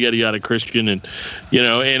is yada, yada, yada Christian? And,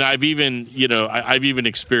 and I've even, I've even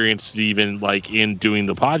experienced even like in doing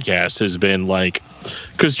the podcast has been like,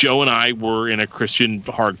 cause Joe and I were in a Christian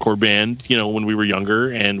hardcore band, when we were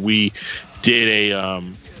younger, and we did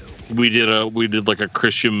we did like a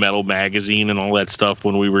Christian metal magazine and all that stuff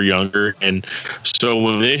when we were younger. And so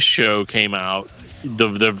when this show came out,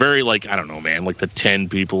 the very, like, I don't know, man, like the 10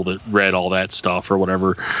 people that read all that stuff or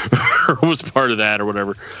whatever, or was part of that or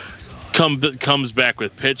whatever, comes back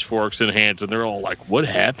with pitchforks in hands, and they're all like, what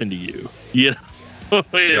happened to you?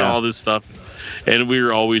 All this stuff. And we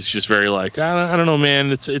were always just very like, I don't know,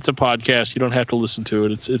 man, it's a podcast. You don't have to listen to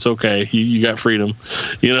it. It's okay. You got freedom,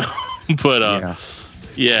 but,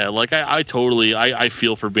 yeah, like I totally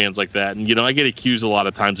feel for bands like that. And, I get accused a lot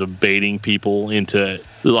of times of baiting people into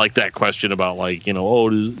like that question about like,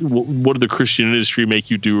 what did the Christian industry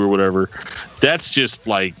make you do or whatever. That's just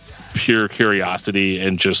like pure curiosity,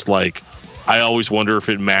 and just like, I always wonder if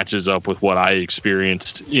it matches up with what I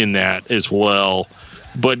experienced in that as well.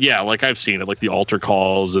 But yeah, like I've seen it, like the altar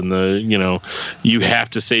calls and the, you have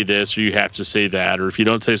to say this or you have to say that, or if you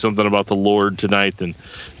don't say something about the Lord tonight, then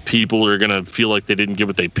people are going to feel like they didn't get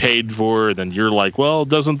what they paid for. And then you're like, well,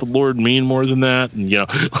 doesn't the Lord mean more than that? And,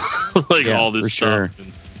 all this stuff. Sure.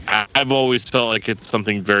 And I've always felt like it's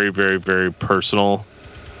something very, very, very personal.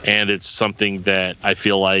 And it's something that I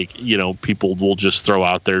feel like, people will just throw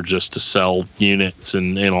out there just to sell units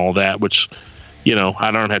and all that, which, I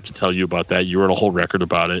don't have to tell you about that. You wrote a whole record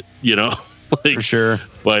about it, like, For sure.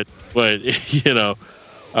 But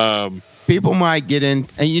people might get in,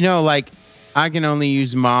 and like, I can only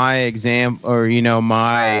use my example or,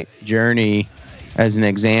 my journey as an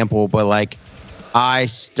example, but like I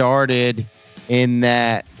started in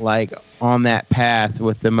that, like on that path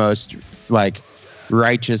with the most like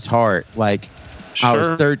righteous heart. Like sure. I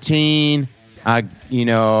was 13.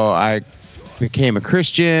 I became a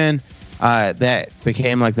Christian. That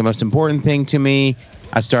became like the most important thing to me.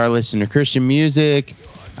 I started listening to Christian music.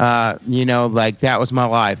 Like that was my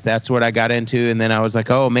life. That's what I got into. And then I was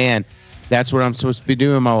like, oh man, that's what I'm supposed to be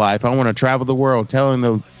doing in my life. I want to travel the world telling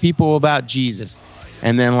the people about Jesus.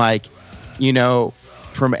 And then like,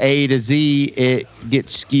 from A to Z, it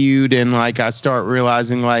gets skewed. And like, I start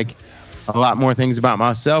realizing like a lot more things about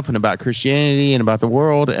myself and about Christianity and about the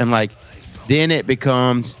world. And like, then it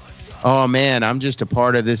becomes, oh man, I'm just a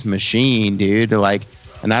part of this machine, dude. Like,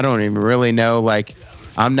 and I don't even really know, like,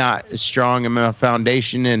 I'm not as strong in my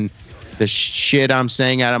foundation, and the shit I'm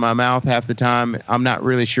saying out of my mouth half the time, I'm not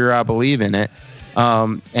really sure I believe in it.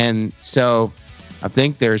 And so I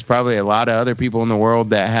think there's probably a lot of other people in the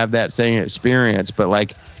world that have that same experience. But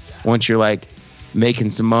like, once you're like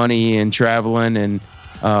making some money and traveling and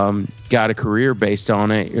got a career based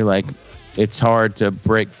on it, you're like, it's hard to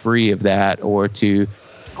break free of that or to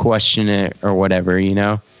question it or whatever,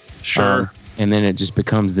 Sure. And then it just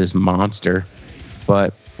becomes this monster.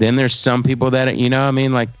 But then there's some people that,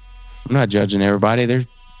 like, I'm not judging everybody. There's,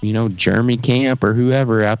 Jeremy Camp or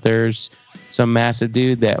whoever out there's some massive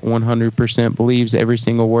dude that 100% believes every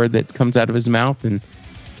single word that comes out of his mouth. And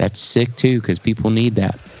that's sick too, because people need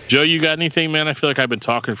that. Joe, you got anything, man? I feel like I've been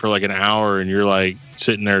talking for like an hour and you're like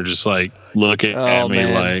sitting there just like looking at me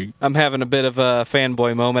man. like... I'm having a bit of a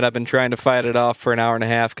fanboy moment. I've been trying to fight it off for an hour and a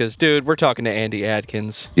half because, dude, we're talking to Andy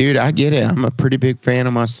Adkins. Dude, I get it. I'm a pretty big fan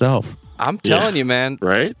of myself. I'm telling you, man.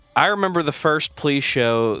 Right? I remember the first Please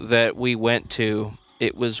show that we went to.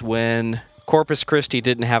 It was when Corpus Christi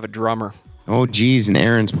didn't have a drummer. Oh, geez, and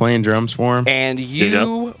Aaron's playing drums for him. And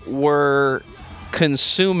you were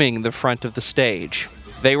consuming the front of the stage.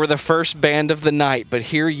 They were the first band of the night, but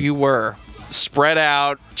here you were, spread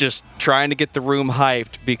out, just trying to get the room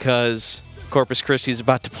hyped because Corpus Christi is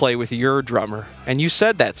about to play with your drummer. And you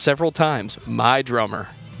said that several times, my drummer.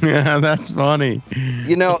 Yeah, that's funny.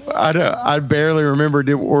 I barely remember.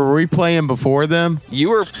 Were we playing before them? You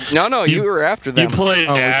were you were after them. You played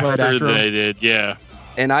after them? They did, yeah.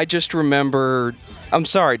 And I just remember, I'm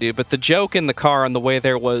sorry, dude, but the joke in the car on the way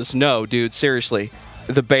there was, no, dude, seriously.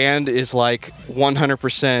 The band is like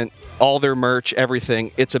 100% all their merch,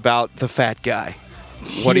 everything. It's about the fat guy.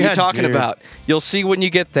 What are Yeah, you talking dude. about? You'll see when you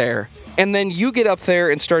get there. And then you get up there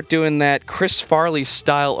and start doing that Chris Farley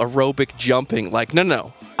style aerobic jumping. Like,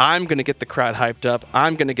 no, I'm going to get the crowd hyped up.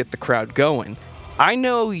 I'm going to get the crowd going. I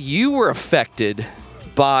know you were affected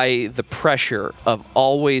by the pressure of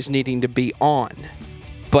always needing to be on.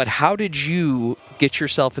 But how did you get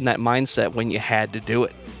yourself in that mindset when you had to do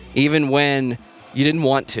it? Even when you didn't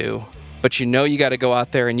want to, but you know you got to go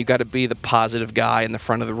out there and you got to be the positive guy in the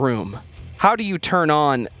front of the room. How do you turn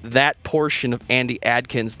on that portion of Andy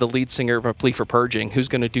Adkins, the lead singer of A Plea for Purging, who's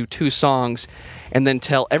going to do 2 songs and then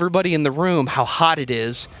tell everybody in the room how hot it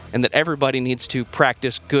is and that everybody needs to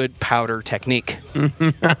practice good powder technique? I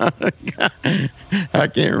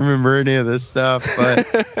can't remember any of this stuff,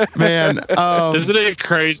 but man, Isn't it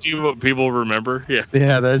crazy what people remember? Yeah.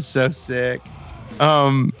 yeah, that's so sick.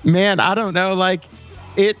 Man, I don't know, like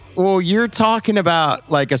you're talking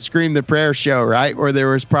about like a Scream the Prayer show, right? Where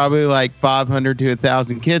there was probably like 500 to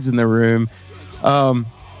 1,000 kids in the room.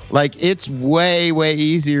 Like it's way, way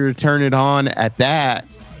easier to turn it on at that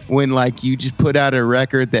when like you just put out a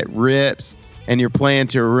record that rips and you're playing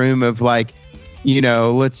to a room of like,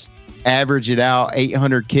 let's average it out,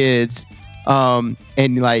 800 kids. And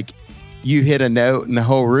like you hit a note and the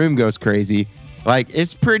whole room goes crazy. Like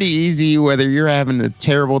it's pretty easy, whether you're having a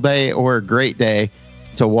terrible day or a great day,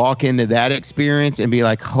 to walk into that experience and be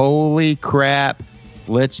like, holy crap,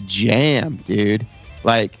 let's jam, dude.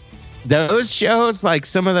 Like those shows, like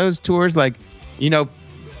some of those tours, like,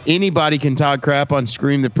 anybody can talk crap on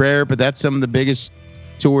Scream the Prayer, but that's some of the biggest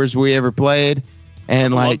tours we ever played.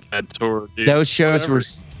 And I love like that tour, dude. those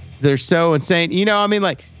shows they're so insane.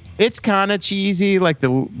 Like it's kind of cheesy. Like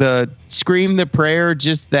the Scream the Prayer,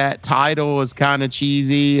 just that title is kind of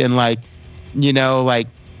cheesy. And like, like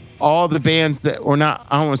all the bands that were not,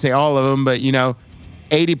 I don't want to say all of them, but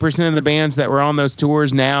 80% of the bands that were on those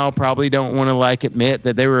tours now probably don't want to like admit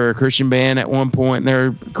that they were a Christian band at one point in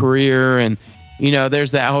their career. And,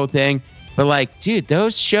 there's that whole thing. But like, dude,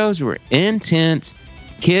 those shows were intense.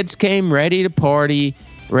 Kids came ready to party,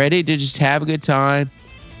 ready to just have a good time.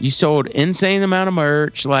 You sold insane amount of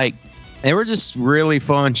merch. Like they were just really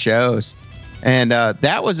fun shows. And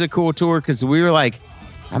that was a cool tour because we were like,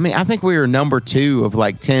 I think we were number 2 of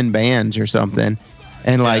like 10 bands or something.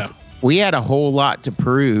 And like, we had a whole lot to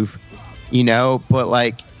prove, but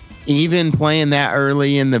like even playing that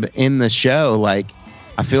early in the show, like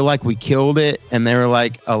I feel like we killed it. And there were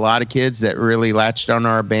like a lot of kids that really latched on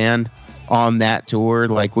our band on that tour.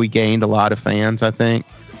 Like we gained a lot of fans, I think.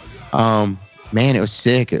 Man, it was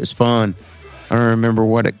sick. It was fun. I don't remember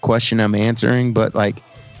what question I'm answering, but like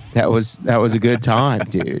that was a good time,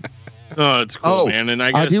 dude. Oh, it's cool, man. And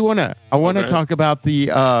I guess I want to talk about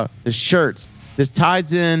the shirts. This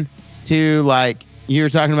ties in to like you were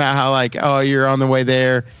talking about how like, oh, you're on the way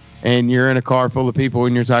there and you're in a car full of people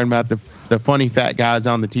and you're talking about the funny fat guys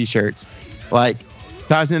on the t-shirts. Like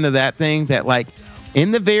ties into that thing that like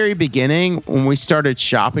in the very beginning when we started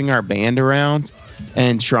shopping our band around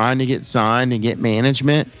and trying to get signed and get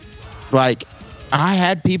management, like I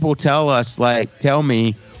had people tell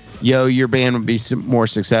me, yo, your band would be more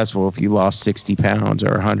successful if you lost 60 pounds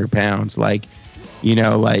or 100 pounds. Like,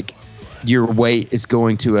 like your weight is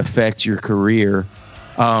going to affect your career.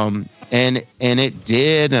 And it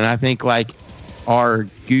did. And I think like our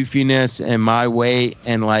goofiness and my weight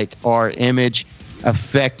and like our image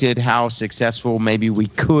affected how successful maybe we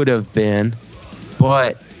could have been.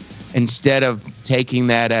 But instead of taking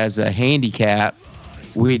that as a handicap,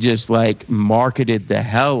 we just like marketed the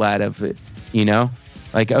hell out of it,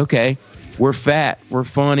 Like, okay, we're fat, we're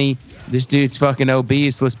funny, this dude's fucking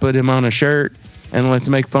obese, let's put him on a shirt and let's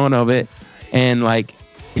make fun of it. And like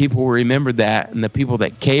people remembered that, and the people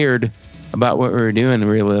that cared about what we were doing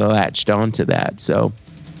really latched onto that. So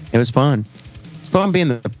it was fun. It's fun being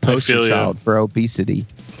the poster child for obesity.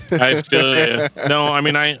 I feel you. No, I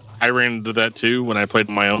mean, I ran into that too when I played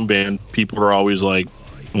in my own band. People were always like,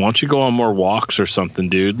 why don't you go on more walks or something,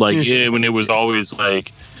 dude? Like when it was always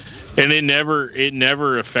like, and it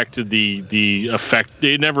never affected the effect.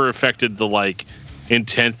 It never affected the like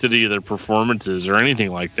intensity of their performances or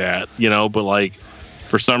anything like that, but like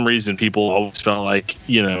for some reason people always felt like,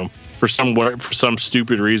 for some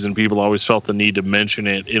stupid reason, people always felt the need to mention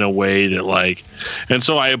it in a way that like, and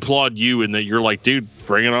so I applaud you in that you're like, dude,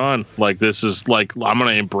 bring it on. Like, this is like, I'm going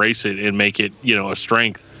to embrace it and make it, a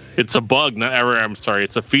strength. It's a bug,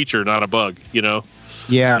 it's a feature, not a bug,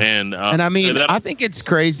 Yeah. And I mean, I think it's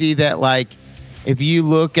crazy that like, if you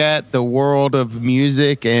look at the world of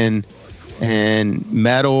music and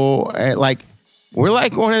metal, like we're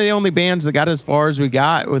like one of the only bands that got as far as we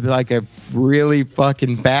got with like a really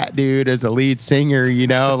fucking fat dude as a lead singer, you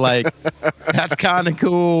know, like that's kind of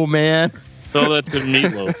cool, man. So that's a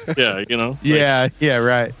Meatloaf. Yeah, you know? Like, yeah,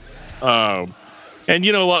 right. And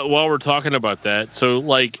you know what, while we're talking about that, so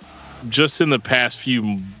like just in the past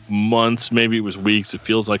few months, maybe it was weeks, it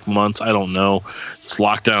feels like months, I don't know. This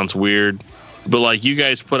lockdown's weird. But like you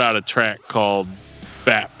guys put out a track called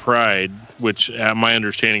Fat Pride, which my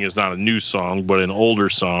understanding is not a new song, but an older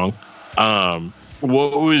song.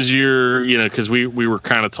 What was your, you know, because we were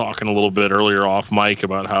kind of talking a little bit earlier off mic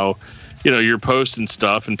about how, you know, you're posting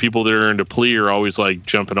stuff and people that are into Plea are always like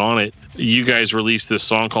jumping on it. You guys released this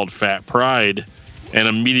song called Fat Pride, and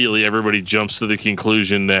immediately everybody jumps to the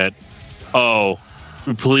conclusion that, oh,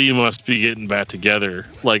 Plea must be getting back together.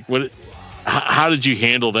 Like, what? How did you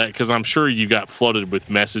handle that? Because I'm sure you got flooded with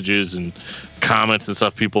messages and comments and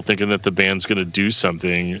stuff, people thinking that the band's going to do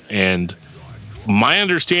something. And my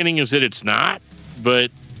understanding is that it's not, but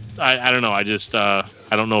I don't know. I just, I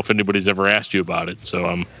don't know if anybody's ever asked you about it. So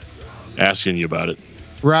I'm asking you about it.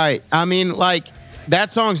 Right. I mean, like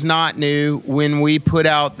that song's not new. When we put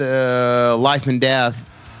out the Life and Death,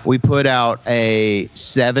 we put out a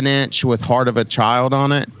 7-inch with Heart of a Child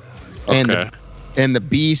on it. Okay. And the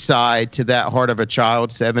B side to that Heart of a Child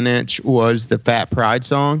 7-inch was the Fat Pride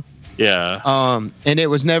song. Yeah. And it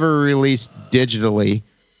was never released digitally.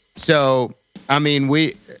 So, I mean,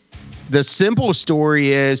 the simple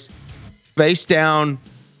story is Face Down,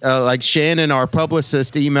 like Shannon, our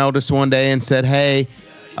publicist, emailed us one day and said, hey,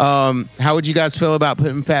 how would you guys feel about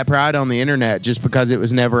putting Fat Pride on the internet just because it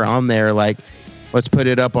was never on there? Like, let's put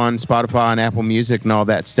it up on Spotify and Apple Music and all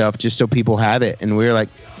that stuff just so people have it. And we were like,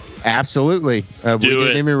 absolutely. We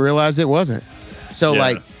didn't even realize it wasn't. So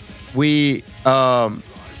like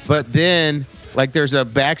but then like there's a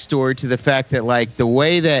backstory to the fact that like the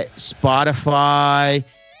way that Spotify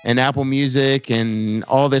and Apple Music and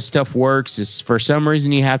all this stuff works is for some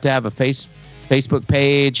reason you have to have a Facebook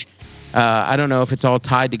page. I don't know if it's all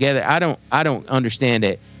tied together. I don't understand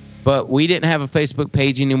it, but we didn't have a Facebook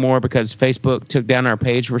page anymore because Facebook took down our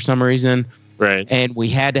page for some reason. Right. And we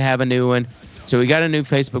had to have a new one. So we got a new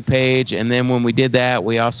Facebook page, and then when we did that,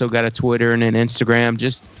 we also got a Twitter and an Instagram.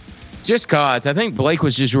 Just cause I think Blake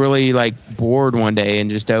was just really like bored one day and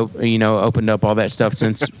just opened up all that stuff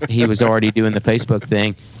since he was already doing the Facebook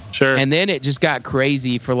thing. Sure. And then it just got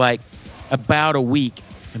crazy for like about a week,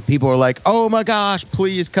 and people were like, "Oh my gosh,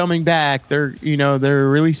 Plea is coming back! They're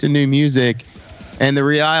releasing new music." And the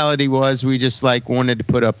reality was, we just like wanted to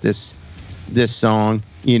put up this song,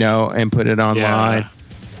 and put it online.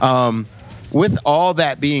 Yeah. With all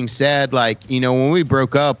that being said, like, when we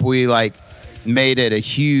broke up, we like made it a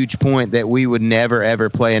huge point that we would never, ever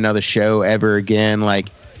play another show ever again. Like,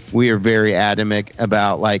 we are very adamant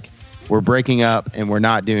about like, we're breaking up and we're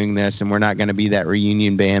not doing this, and we're not going to be that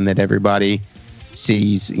reunion band that everybody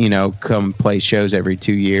sees, come play shows every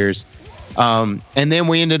 2 years. And then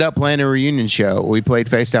we ended up playing a reunion show. We played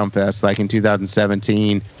Face Down Fest like in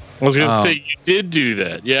 2017. I was going to say, you did do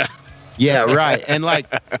that. Yeah. Yeah, right. And like,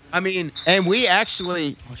 I mean, and we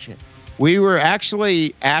were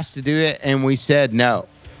actually asked to do it, and we said no.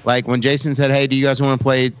 Like when Jason said, "Hey, do you guys want to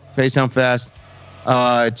play Face Down Fest?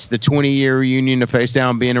 It's the 20-year reunion of Face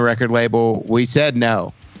Down being a record label." We said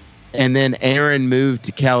no. And then Aaron moved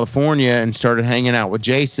to California and started hanging out with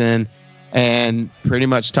Jason and pretty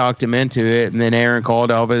much talked him into it. And then Aaron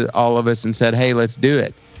called all of us and said, "Hey, let's do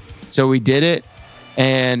it." So we did it.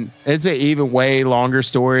 And it's an even way longer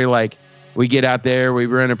story. Like, we get out there, we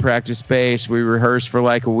rent a practice space, we rehearse for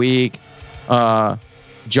like a week.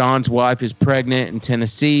 John's wife is pregnant in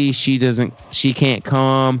Tennessee. She can't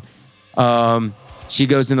come. She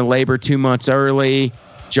goes into labor 2 months early.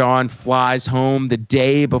 John flies home the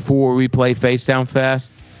day before we play Face Down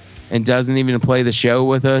Fest and doesn't even play the show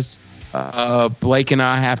with us. Blake and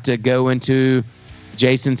I have to go into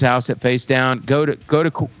Jason's house at Face Down, go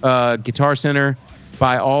to Guitar Center,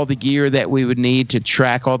 buy all the gear that we would need to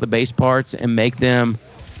track all the bass parts and make them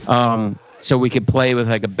so we could play with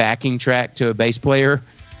like a backing track to a bass player.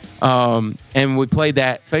 And we played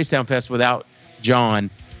that Face Down Fest without John,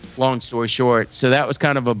 long story short. So that was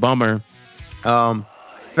kind of a bummer.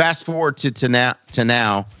 Fast forward to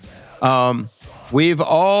now. We've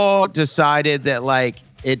all decided that like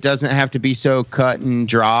it doesn't have to be so cut and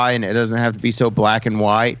dry, and it doesn't have to be so black and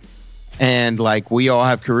white. And like, we all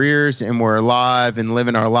have careers and we're alive and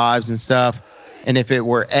living our lives and stuff. And if it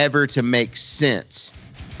were ever to make sense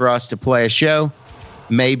for us to play a show,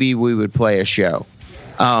 maybe we would play a show.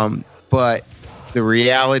 But the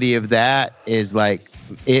reality of that is like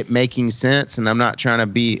it making sense. And I'm not trying to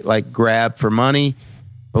be like grab for money.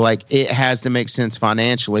 but like it has to make sense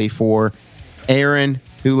financially for Aaron,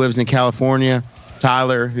 who lives in California,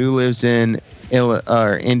 Tyler, who lives in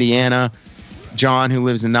Indiana, John, who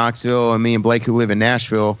lives in Knoxville, and me and Blake, who live in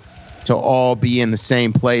Nashville, to all be in the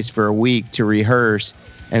same place for a week to rehearse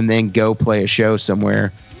and then go play a show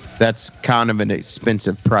somewhere. That's kind of an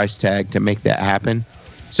expensive price tag to make that happen.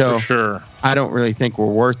 So for sure. I don't really think we're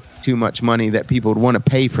worth too much money that people would want to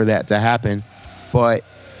pay for that to happen. But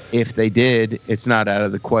if they did, it's not out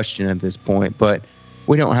of the question at this point. But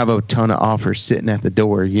we don't have a ton of offers sitting at the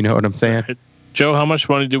door. You know what I'm saying? Joe, how much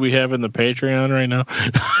money do we have in the Patreon right now?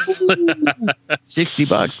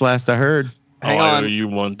 $60 last I heard. Hang on. You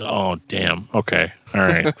want? Oh, damn. Okay. All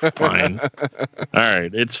right. Fine. All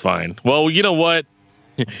right. It's fine. Well, you know what?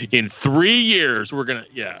 In 3 years, we're gonna.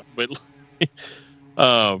 Yeah, but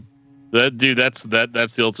that's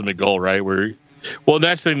the ultimate goal, right? Well,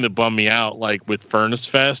 that's the thing that bummed me out. Like with Furnace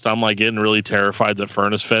Fest, I'm like getting really terrified that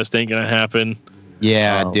Furnace Fest ain't gonna happen.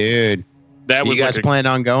 Yeah, dude. That was you guys plan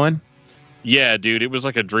on going? Yeah, dude. It was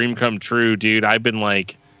like a dream come true, dude. I've been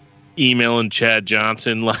like emailing Chad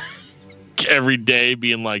Johnson like every day,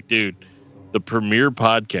 being like, dude, the premier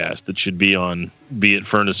podcast that should be at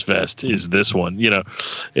Furnace Fest is this one, you know,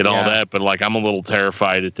 and all that. But like, I'm a little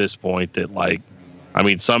terrified at this point that like, I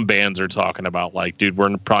mean, some bands are talking about like, dude,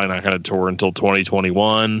 we're probably not going to tour until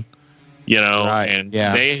 2021, you know, and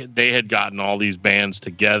they had gotten all these bands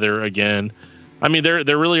together again. I mean,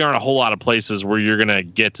 there really aren't a whole lot of places where you're going to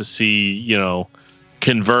get to see, you know,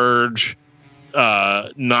 Converge,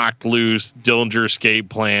 Knocked Loose, Dillinger Escape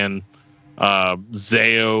Plan,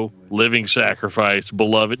 Zao, Living Sacrifice,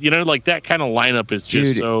 Beloved. You know, like that kind of lineup is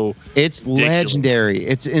just it's ridiculous. Legendary.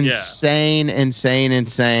 It's insane.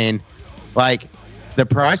 Like the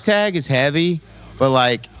price tag is heavy, but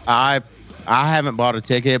like I haven't bought a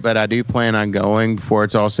ticket, but I do plan on going before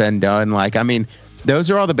it's all said and done. Like, I mean, those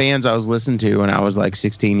are all the bands I was listening to when I was like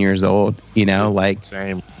 16 years old, you know, like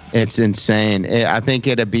same. It's insane. I think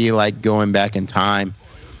it'd be like going back in time,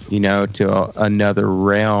 you know, to another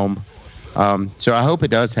realm. So I hope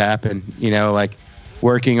it does happen, you know, like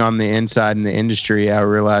working on the inside in the industry. I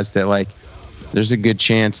realized that like there's a good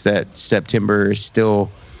chance that September is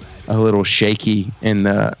still a little shaky in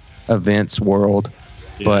the events world,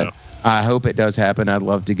 but I hope it does happen. I'd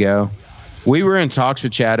love to go. We were in talks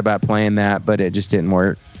with Chad about playing that, but it just didn't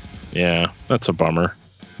work. Yeah, that's a bummer.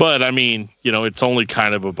 But I mean, you know, it's only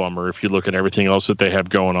kind of a bummer if you look at everything else that they have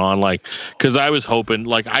going on. Like, because I was hoping,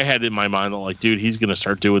 like, I had in my mind that, like, dude, he's going to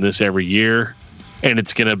start doing this every year. And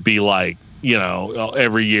it's going to be like, you know,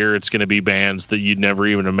 every year it's going to be bands that you'd never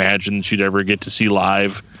even imagine that you'd ever get to see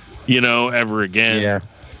live, you know, ever again. Yeah.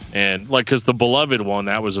 And, like, because the Beloved one,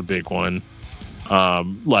 that was a big one.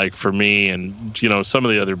 Like, for me and, you know, some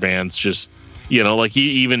of the other bands just, you know, like,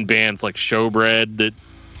 even bands like Showbread that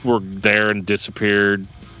were there and disappeared.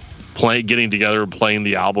 Getting together and playing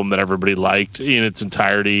the album that everybody liked in its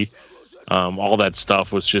entirety, all that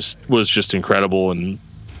stuff was just incredible. And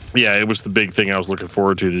yeah, it was the big thing I was looking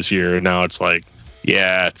forward to this year. And now it's like,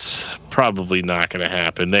 yeah, it's probably not going to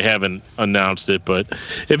happen. They haven't announced it, but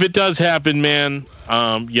if it does happen, man,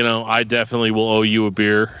 you know, I definitely will owe you a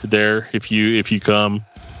beer there if you come.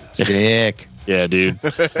 Sick. Yeah, dude.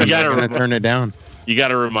 You gotta turn it down. You got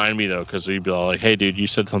to remind me though, because we'd be all like, "Hey, dude, you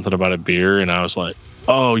said something about a beer," and I was like,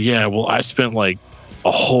 "Oh yeah, well, I spent like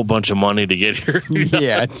a whole bunch of money to get here."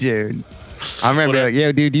 Yeah, dude. I remember like,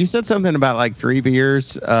 "Yo, dude, you said something about like 3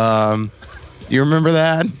 beers. You remember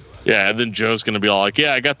that?" Yeah, and then Joe's gonna be all like,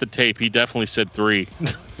 "Yeah, I got the tape. He definitely said 3."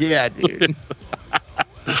 Yeah, dude.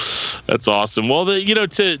 That's awesome. Well,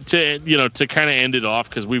 to kind of end it off,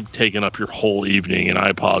 because we've taken up your whole evening, and I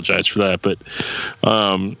apologize for that. But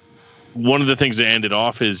one of the things that ended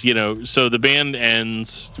off is, you know, so the band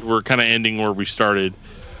ends. We're kind of ending where we started.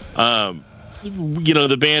 You know,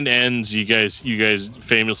 the band ends. You guys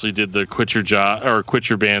famously did the Quit Your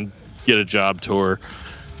Band, Get a Job tour,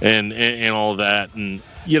 and all of that. And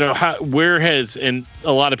you know, and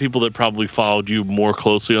a lot of people that probably followed you more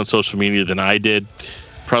closely on social media than I did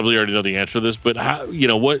probably already know the answer to this. But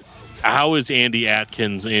how is Andy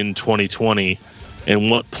Atkins in 2020,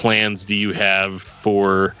 and what plans do you have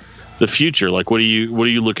for the future? Like, what are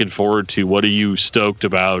you looking forward to? What are you stoked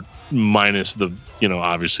about, minus the, you know,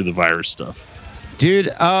 obviously the virus stuff? Dude,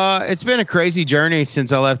 it's been a crazy journey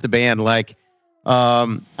since I left the band. Like,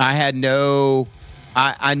 I knew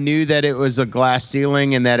that it was a glass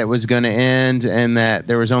ceiling and that it was going to end, and that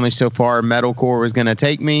there was only so far metalcore was going to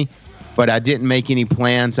take me, but I didn't make any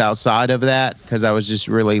plans outside of that because I was just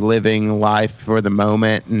really living life for the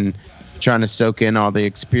moment and trying to soak in all the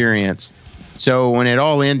experience. So when it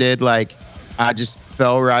all ended, like, I just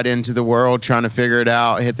fell right into the world trying to figure it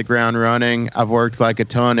out, hit the ground running. I've worked like a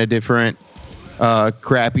ton of different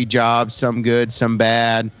crappy jobs, some good, some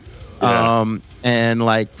bad. Yeah. And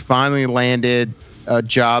like finally landed a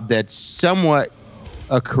job that's somewhat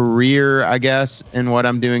a career, I guess, in what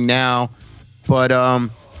I'm doing now. But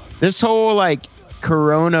this whole like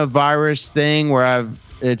coronavirus thing where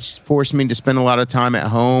it's forced me to spend a lot of time at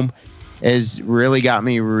home has really got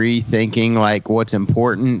me rethinking like what's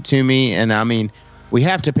important to me. And I mean, we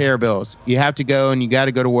have to pay our bills. You have to go and you got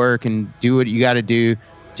to go to work and do what you got to do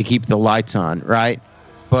to keep the lights on, right?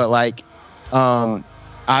 But like,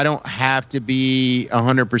 I don't have to be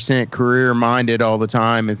 100% career minded all the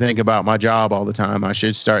time and think about my job all the time. I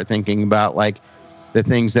should start thinking about like the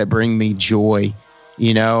things that bring me joy,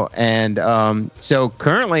 you know? And so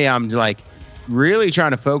currently I'm like really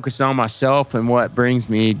trying to focus on myself and what brings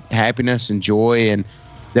me happiness and joy. And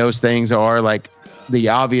those things are like the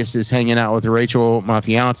obvious is hanging out with Rachel, my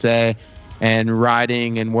fiance, and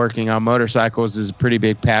riding and working on motorcycles is a pretty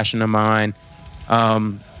big passion of mine.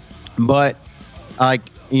 But like,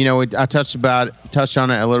 you know, I touched on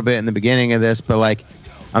it a little bit in the beginning of this, but like,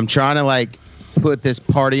 I'm trying to like put this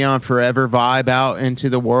party on forever vibe out into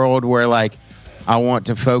the world where like, I want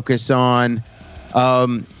to focus on,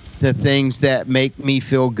 the things that make me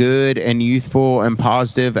feel good and youthful and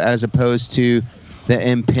positive, as opposed to the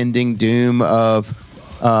impending doom of,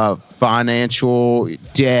 financial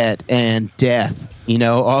debt and death, you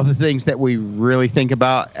know, all the things that we really think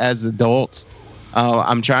about as adults.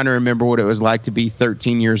 I'm trying to remember what it was like to be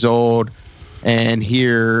 13 years old and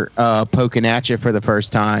hear Poking At You for the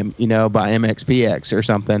first time, you know, by MXPX or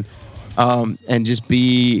something, and just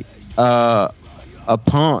be a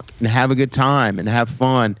punk and have a good time and have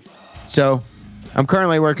fun. So I'm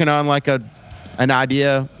currently working on like an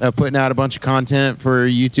idea of putting out a bunch of content for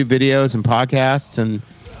YouTube videos and podcasts and,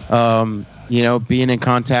 you know, being in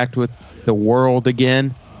contact with the world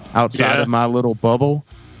again outside of my little bubble.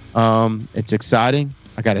 It's exciting.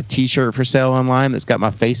 I got a t-shirt for sale online that's got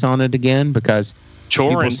my face on it again because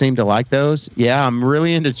people seem to like those. Yeah, I'm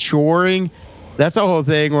really into choring. That's the whole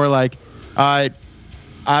thing where like I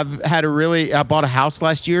bought a house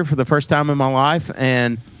last year for the first time in my life,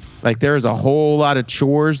 and like there's a whole lot of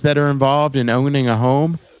chores that are involved in owning a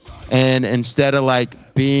home. And instead of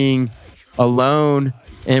like being alone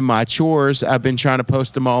in my chores, I've been trying to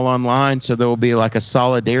post them all online so there will be like a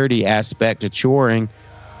solidarity aspect of choring.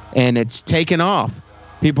 And it's taken off.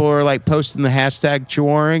 People are like posting the hashtag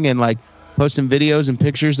choring and like posting videos and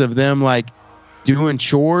pictures of them like doing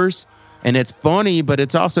chores. And it's funny, but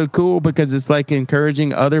it's also cool because it's like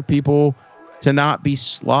encouraging other people to not be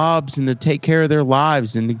slobs and to take care of their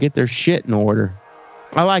lives and to get their shit in order.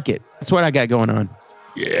 I like it. That's what I got going on.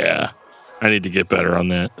 Yeah. I need to get better on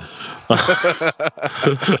that.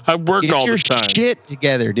 I work get all your the time. Shit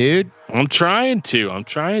together, dude. I'm trying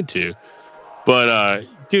to. But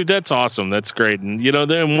dude, that's awesome. That's great. And you know,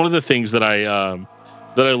 then one of the things that I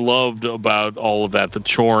loved about all of that, the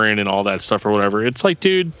choring and all that stuff or whatever, it's like,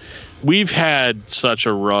 dude, we've had such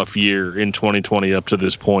a rough year in 2020 up to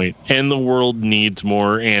this point, and the world needs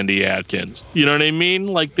more Andy Atkins. You know what I mean?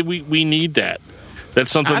 Like we need that. That's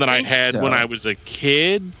something that I had when I was a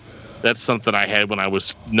kid. That's something I had when I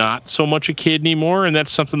was not so much a kid anymore, and that's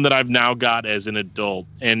something that I've now got as an adult,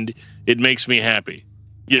 and it makes me happy.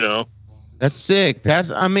 You know? That's sick.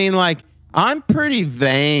 I mean, like, I'm pretty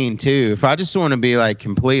vain too. If I just want to be like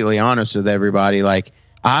completely honest with everybody, like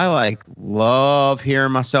I like love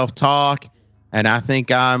hearing myself talk, and I think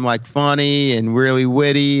I'm like funny and really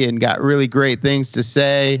witty and got really great things to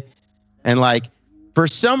say. And like, for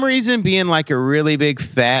some reason, being like a really big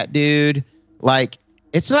fat dude, like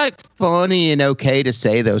it's like funny and okay to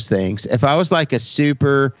say those things. If I was like a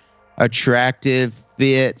super attractive,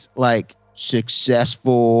 fit, like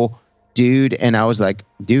successful dude, and I was like,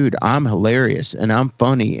 dude, I'm hilarious and I'm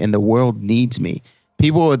funny and the world needs me,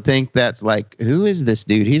 people would think that's like, who is this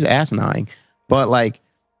dude? He's asinine. But like,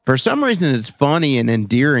 for some reason, it's funny and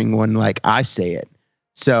endearing when like I say it.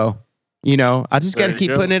 So, you know, I just got to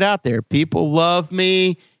keep putting it out there. People love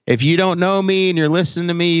me. If you don't know me and you're listening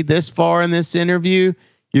to me this far in this interview,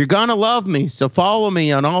 you're going to love me. So follow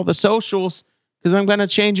me on all the socials because I'm going to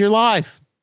change your life.